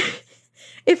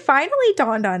 It finally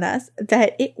dawned on us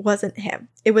that it wasn't him.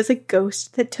 It was a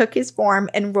ghost that took his form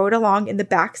and rode along in the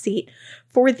back seat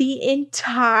for the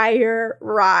entire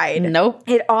ride. Nope.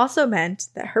 It also meant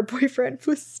that her boyfriend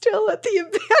was still at the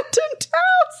abandoned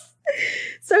house.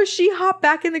 So she hopped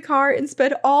back in the car and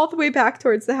sped all the way back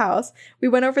towards the house. We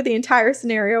went over the entire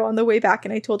scenario on the way back,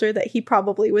 and I told her that he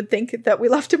probably would think that we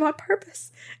left him on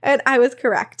purpose. And I was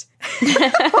correct.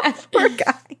 Poor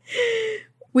guy.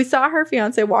 We saw her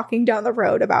fiance walking down the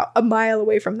road about a mile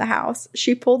away from the house.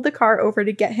 She pulled the car over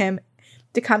to get him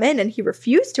to come in, and he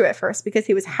refused to at first because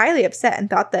he was highly upset and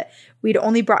thought that we'd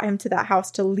only brought him to that house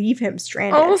to leave him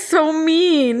stranded. Oh, so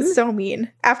mean. So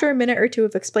mean. After a minute or two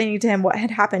of explaining to him what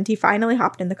had happened, he finally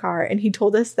hopped in the car, and he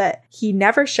told us that he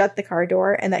never shut the car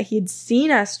door and that he'd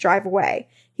seen us drive away.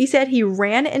 He said he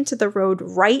ran into the road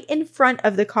right in front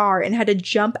of the car and had to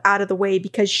jump out of the way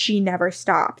because she never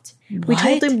stopped. What? We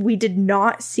told him we did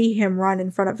not see him run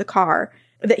in front of the car,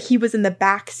 that he was in the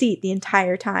back seat the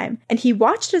entire time. And he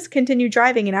watched us continue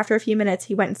driving, and after a few minutes,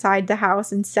 he went inside the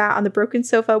house and sat on the broken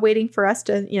sofa waiting for us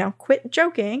to, quit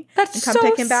joking and come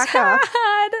pick him back up.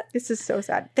 This is so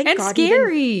sad. Thank God.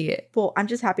 Scary. Well, I'm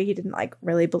just happy he didn't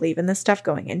really believe in this stuff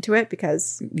going into it,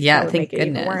 because that would make it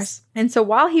even worse. And so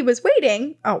while he was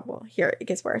waiting, here it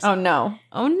gets worse. Oh no.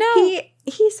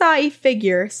 He saw a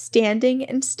figure standing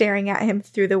and staring at him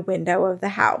through the window of the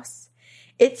house.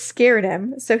 It scared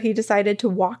him, so he decided to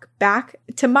walk back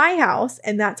to my house,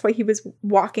 and that's why he was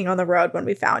walking on the road when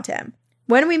we found him.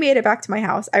 When we made it back to my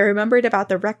house, I remembered about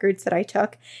the records that I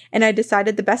took, and I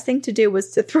decided the best thing to do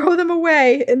was to throw them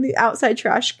away in the outside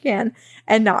trash can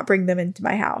and not bring them into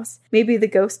my house. Maybe the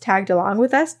ghost tagged along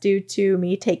with us due to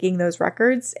me taking those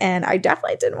records, and I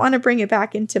definitely didn't want to bring it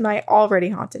back into my already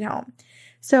haunted home.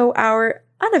 So our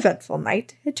uneventful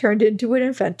night had turned into an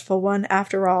eventful one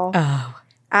after all. Oh.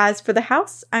 As for the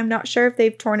house, I'm not sure if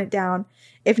they've torn it down.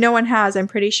 If no one has, I'm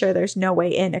pretty sure there's no way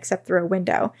in except through a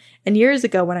window. And years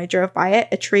ago when I drove by it,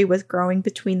 a tree was growing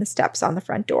between the steps on the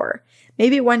front door.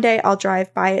 Maybe one day I'll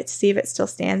drive by it to see if it still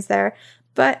stands there,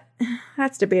 but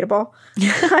that's debatable.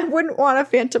 I wouldn't want a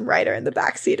phantom rider in the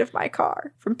backseat of my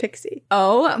car. From Pixie.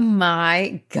 Oh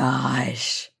my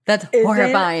gosh. That's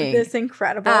horrifying. Isn't this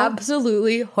incredible?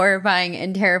 Absolutely horrifying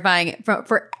and terrifying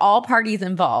for all parties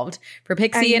involved. For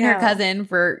Pixie and her cousin,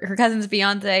 for her cousin's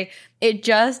fiance. It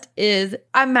just is.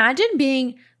 Imagine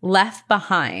being left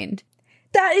behind.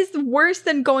 That is worse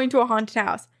than going to a haunted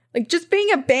house. Just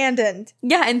being abandoned.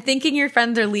 Yeah, and thinking your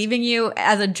friends are leaving you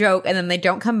as a joke, and then they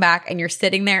don't come back, and you're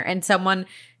sitting there and someone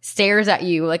stares at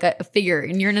you like a figure,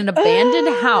 and you're in an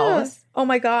abandoned house. Oh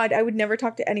my God, I would never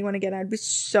talk to anyone again. I'd be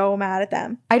so mad at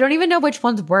them. I don't even know which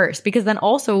one's worse, because then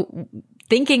also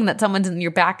thinking that someone's in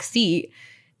your back seat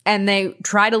and they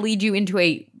try to lead you into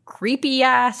a creepy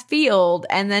ass field,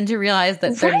 and then to realize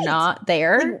that they're not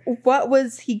there. What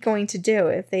was he going to do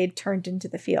if they had turned into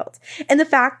the field? And the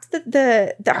fact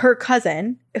that her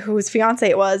cousin, whose fiance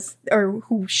it was, or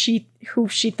who she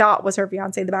thought was her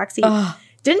fiance in the backseat,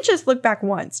 didn't just look back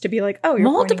once to be like, oh, you're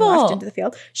pointing left into the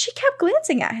field. She kept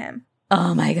glancing at him.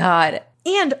 Oh my God.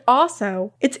 And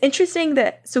also, it's interesting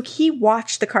so he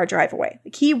watched the car drive away.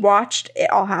 He watched it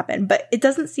all happen, but it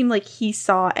doesn't seem like he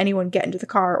saw anyone get into the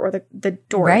car or the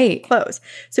door close.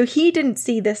 So he didn't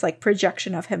see this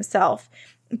projection of himself.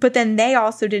 But then they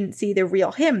also didn't see the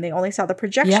real him. They only saw the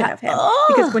projection of him.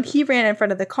 Because when he ran in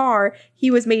front of the car, he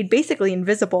was made basically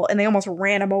invisible, and they almost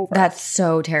ran him over. That's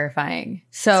so terrifying.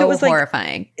 So it was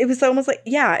horrifying. It was almost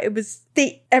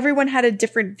everyone had a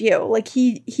different view.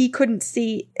 He couldn't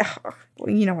see.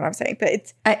 You know what I'm saying? But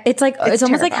it's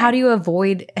almost like, how do you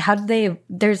avoid,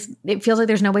 it feels like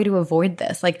there's no way to avoid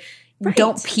this.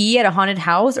 Don't pee at a haunted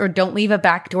house, or don't leave a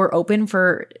back door open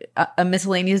for a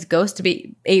miscellaneous ghost to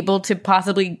be able to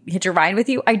possibly hitch a ride with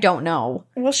you. I don't know.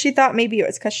 Well, she thought maybe it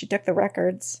was because she took the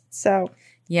records. So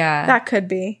yeah, that could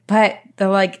be. But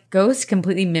the ghost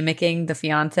completely mimicking the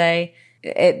fiance,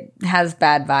 it has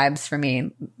bad vibes for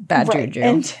me. Bad juju.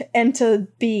 And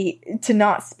to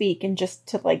not speak and just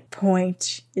to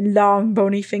point a long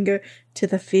bony finger to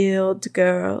the field,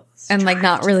 girls. And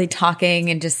not really talking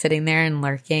and just sitting there and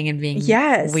lurking and being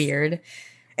weird.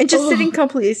 And just sitting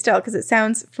completely still, because it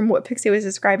sounds, from what Pixie was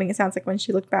describing, it sounds like when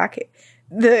she looked back,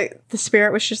 the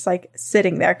spirit was just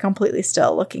sitting there completely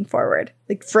still, looking forward,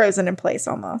 frozen in place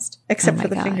almost, except for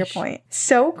the finger point.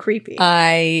 So creepy.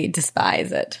 I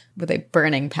despise it with a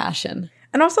burning passion.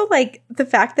 And also, the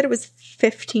fact that it was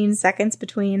 15 seconds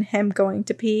between him going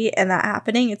to pee and that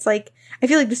happening, it's I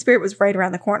feel like the spirit was right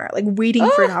around the corner, waiting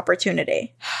for an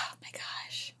opportunity. Oh my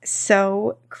gosh.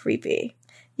 So creepy.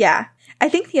 Yeah. I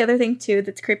think the other thing, too,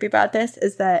 that's creepy about this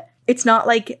is that it's not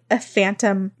a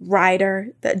phantom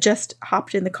rider that just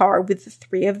hopped in the car with the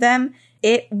three of them.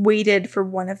 It waited for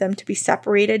one of them to be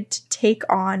separated to take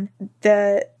on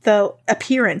the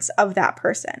appearance of that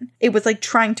person. It was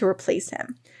trying to replace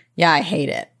him. Yeah, I hate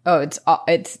it. Oh,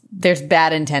 there's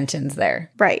bad intentions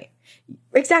there. Right.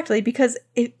 Exactly. Because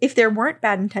if there weren't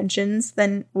bad intentions,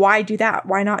 then why do that?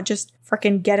 Why not just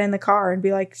freaking get in the car and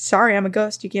be like, sorry, I'm a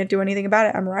ghost. You can't do anything about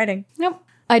it. I'm riding. Nope.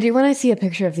 I do want to see a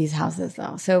picture of these houses,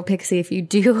 though. So, Pixie, if you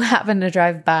do happen to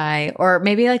drive by, or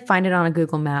maybe find it on a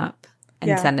Google map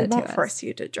and send it to us. We won't force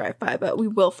you to drive by, but we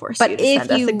will force you to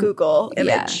send us a Google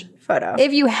image photo.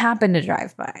 If you happen to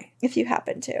drive by. If you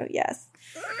happen to, yes.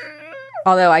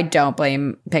 Although I don't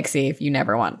blame Pixie if you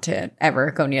never want to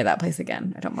ever go near that place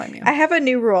again. I don't blame you. I have a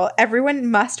new rule. Everyone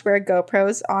must wear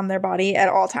GoPros on their body at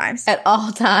all times. At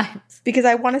all times. because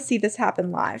I want to see this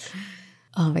happen live.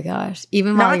 Oh my gosh.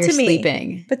 Even while you're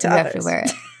sleeping, but to you others. have to wear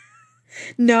it.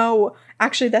 No,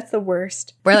 actually, that's the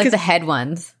worst. Wear like the head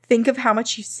ones. Think of how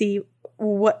much you see.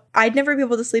 What I'd never be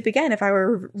able to sleep again if I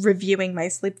were reviewing my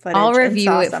sleep footage. I'll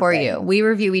review it for you. We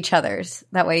review each other's.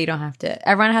 That way you don't have to.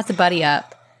 Everyone has to buddy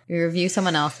up. You review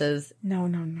someone else's. No.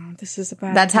 This is a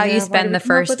bad That's idea. how you spend the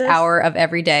first hour of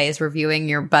every day is reviewing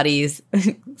your buddy's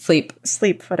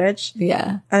sleep footage.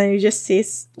 Yeah. And then you just see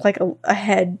like a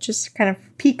head just kind of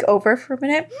peek over for a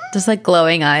minute. Just like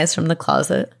glowing eyes from the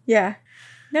closet. Yeah.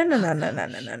 No.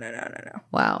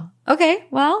 Wow. Okay.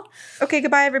 Well. Okay.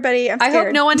 Goodbye, everybody. I'm scared. I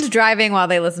hope no one's driving while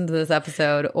they listen to this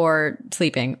episode or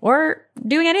sleeping or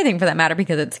doing anything for that matter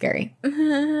because it's scary.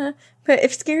 But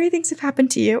if scary things have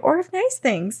happened to you or if nice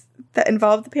things that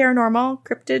involve the paranormal,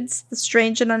 cryptids, the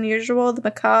strange and unusual, the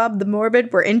macabre, the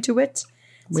morbid, we're into it.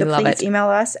 We love it. Please email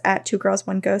us at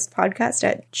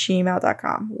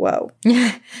 2girlsoneghost@gmail.com. Whoa.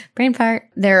 Brain fart.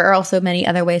 There are also many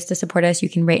other ways to support us. You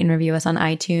can rate and review us on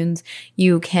iTunes.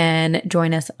 You can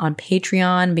join us on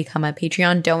Patreon, become a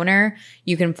Patreon donor.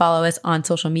 You can follow us on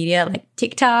social media like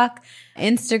TikTok,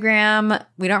 Instagram.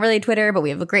 We don't really Twitter, but we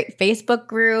have a great Facebook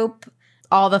group.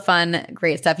 All the fun,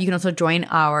 great stuff. You can also join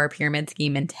our pyramid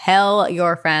scheme and tell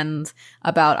your friends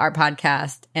about our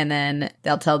podcast. And then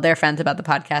they'll tell their friends about the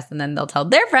podcast. And then they'll tell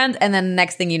their friends. And then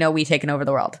next thing you know, we've taken over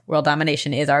the world. World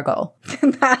domination is our goal.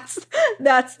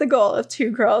 That's the goal of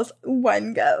 2 Girls,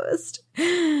 1 Ghost.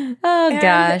 Oh,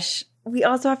 gosh. We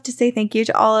also have to say thank you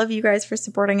to all of you guys for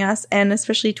supporting us and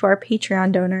especially to our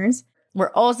Patreon donors.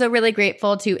 We're also really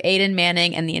grateful to Aiden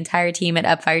Manning and the entire team at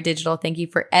Upfire Digital. Thank you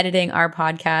for editing our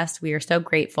podcast. We are so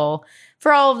grateful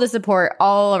for all of the support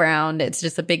all around. It's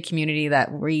just a big community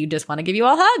that we just want to give you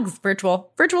all hugs. Virtual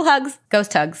hugs.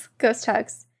 Ghost hugs. Ghost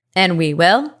hugs. And we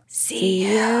will see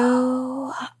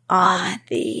you on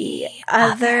the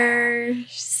other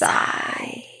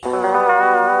side.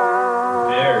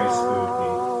 Very spooky.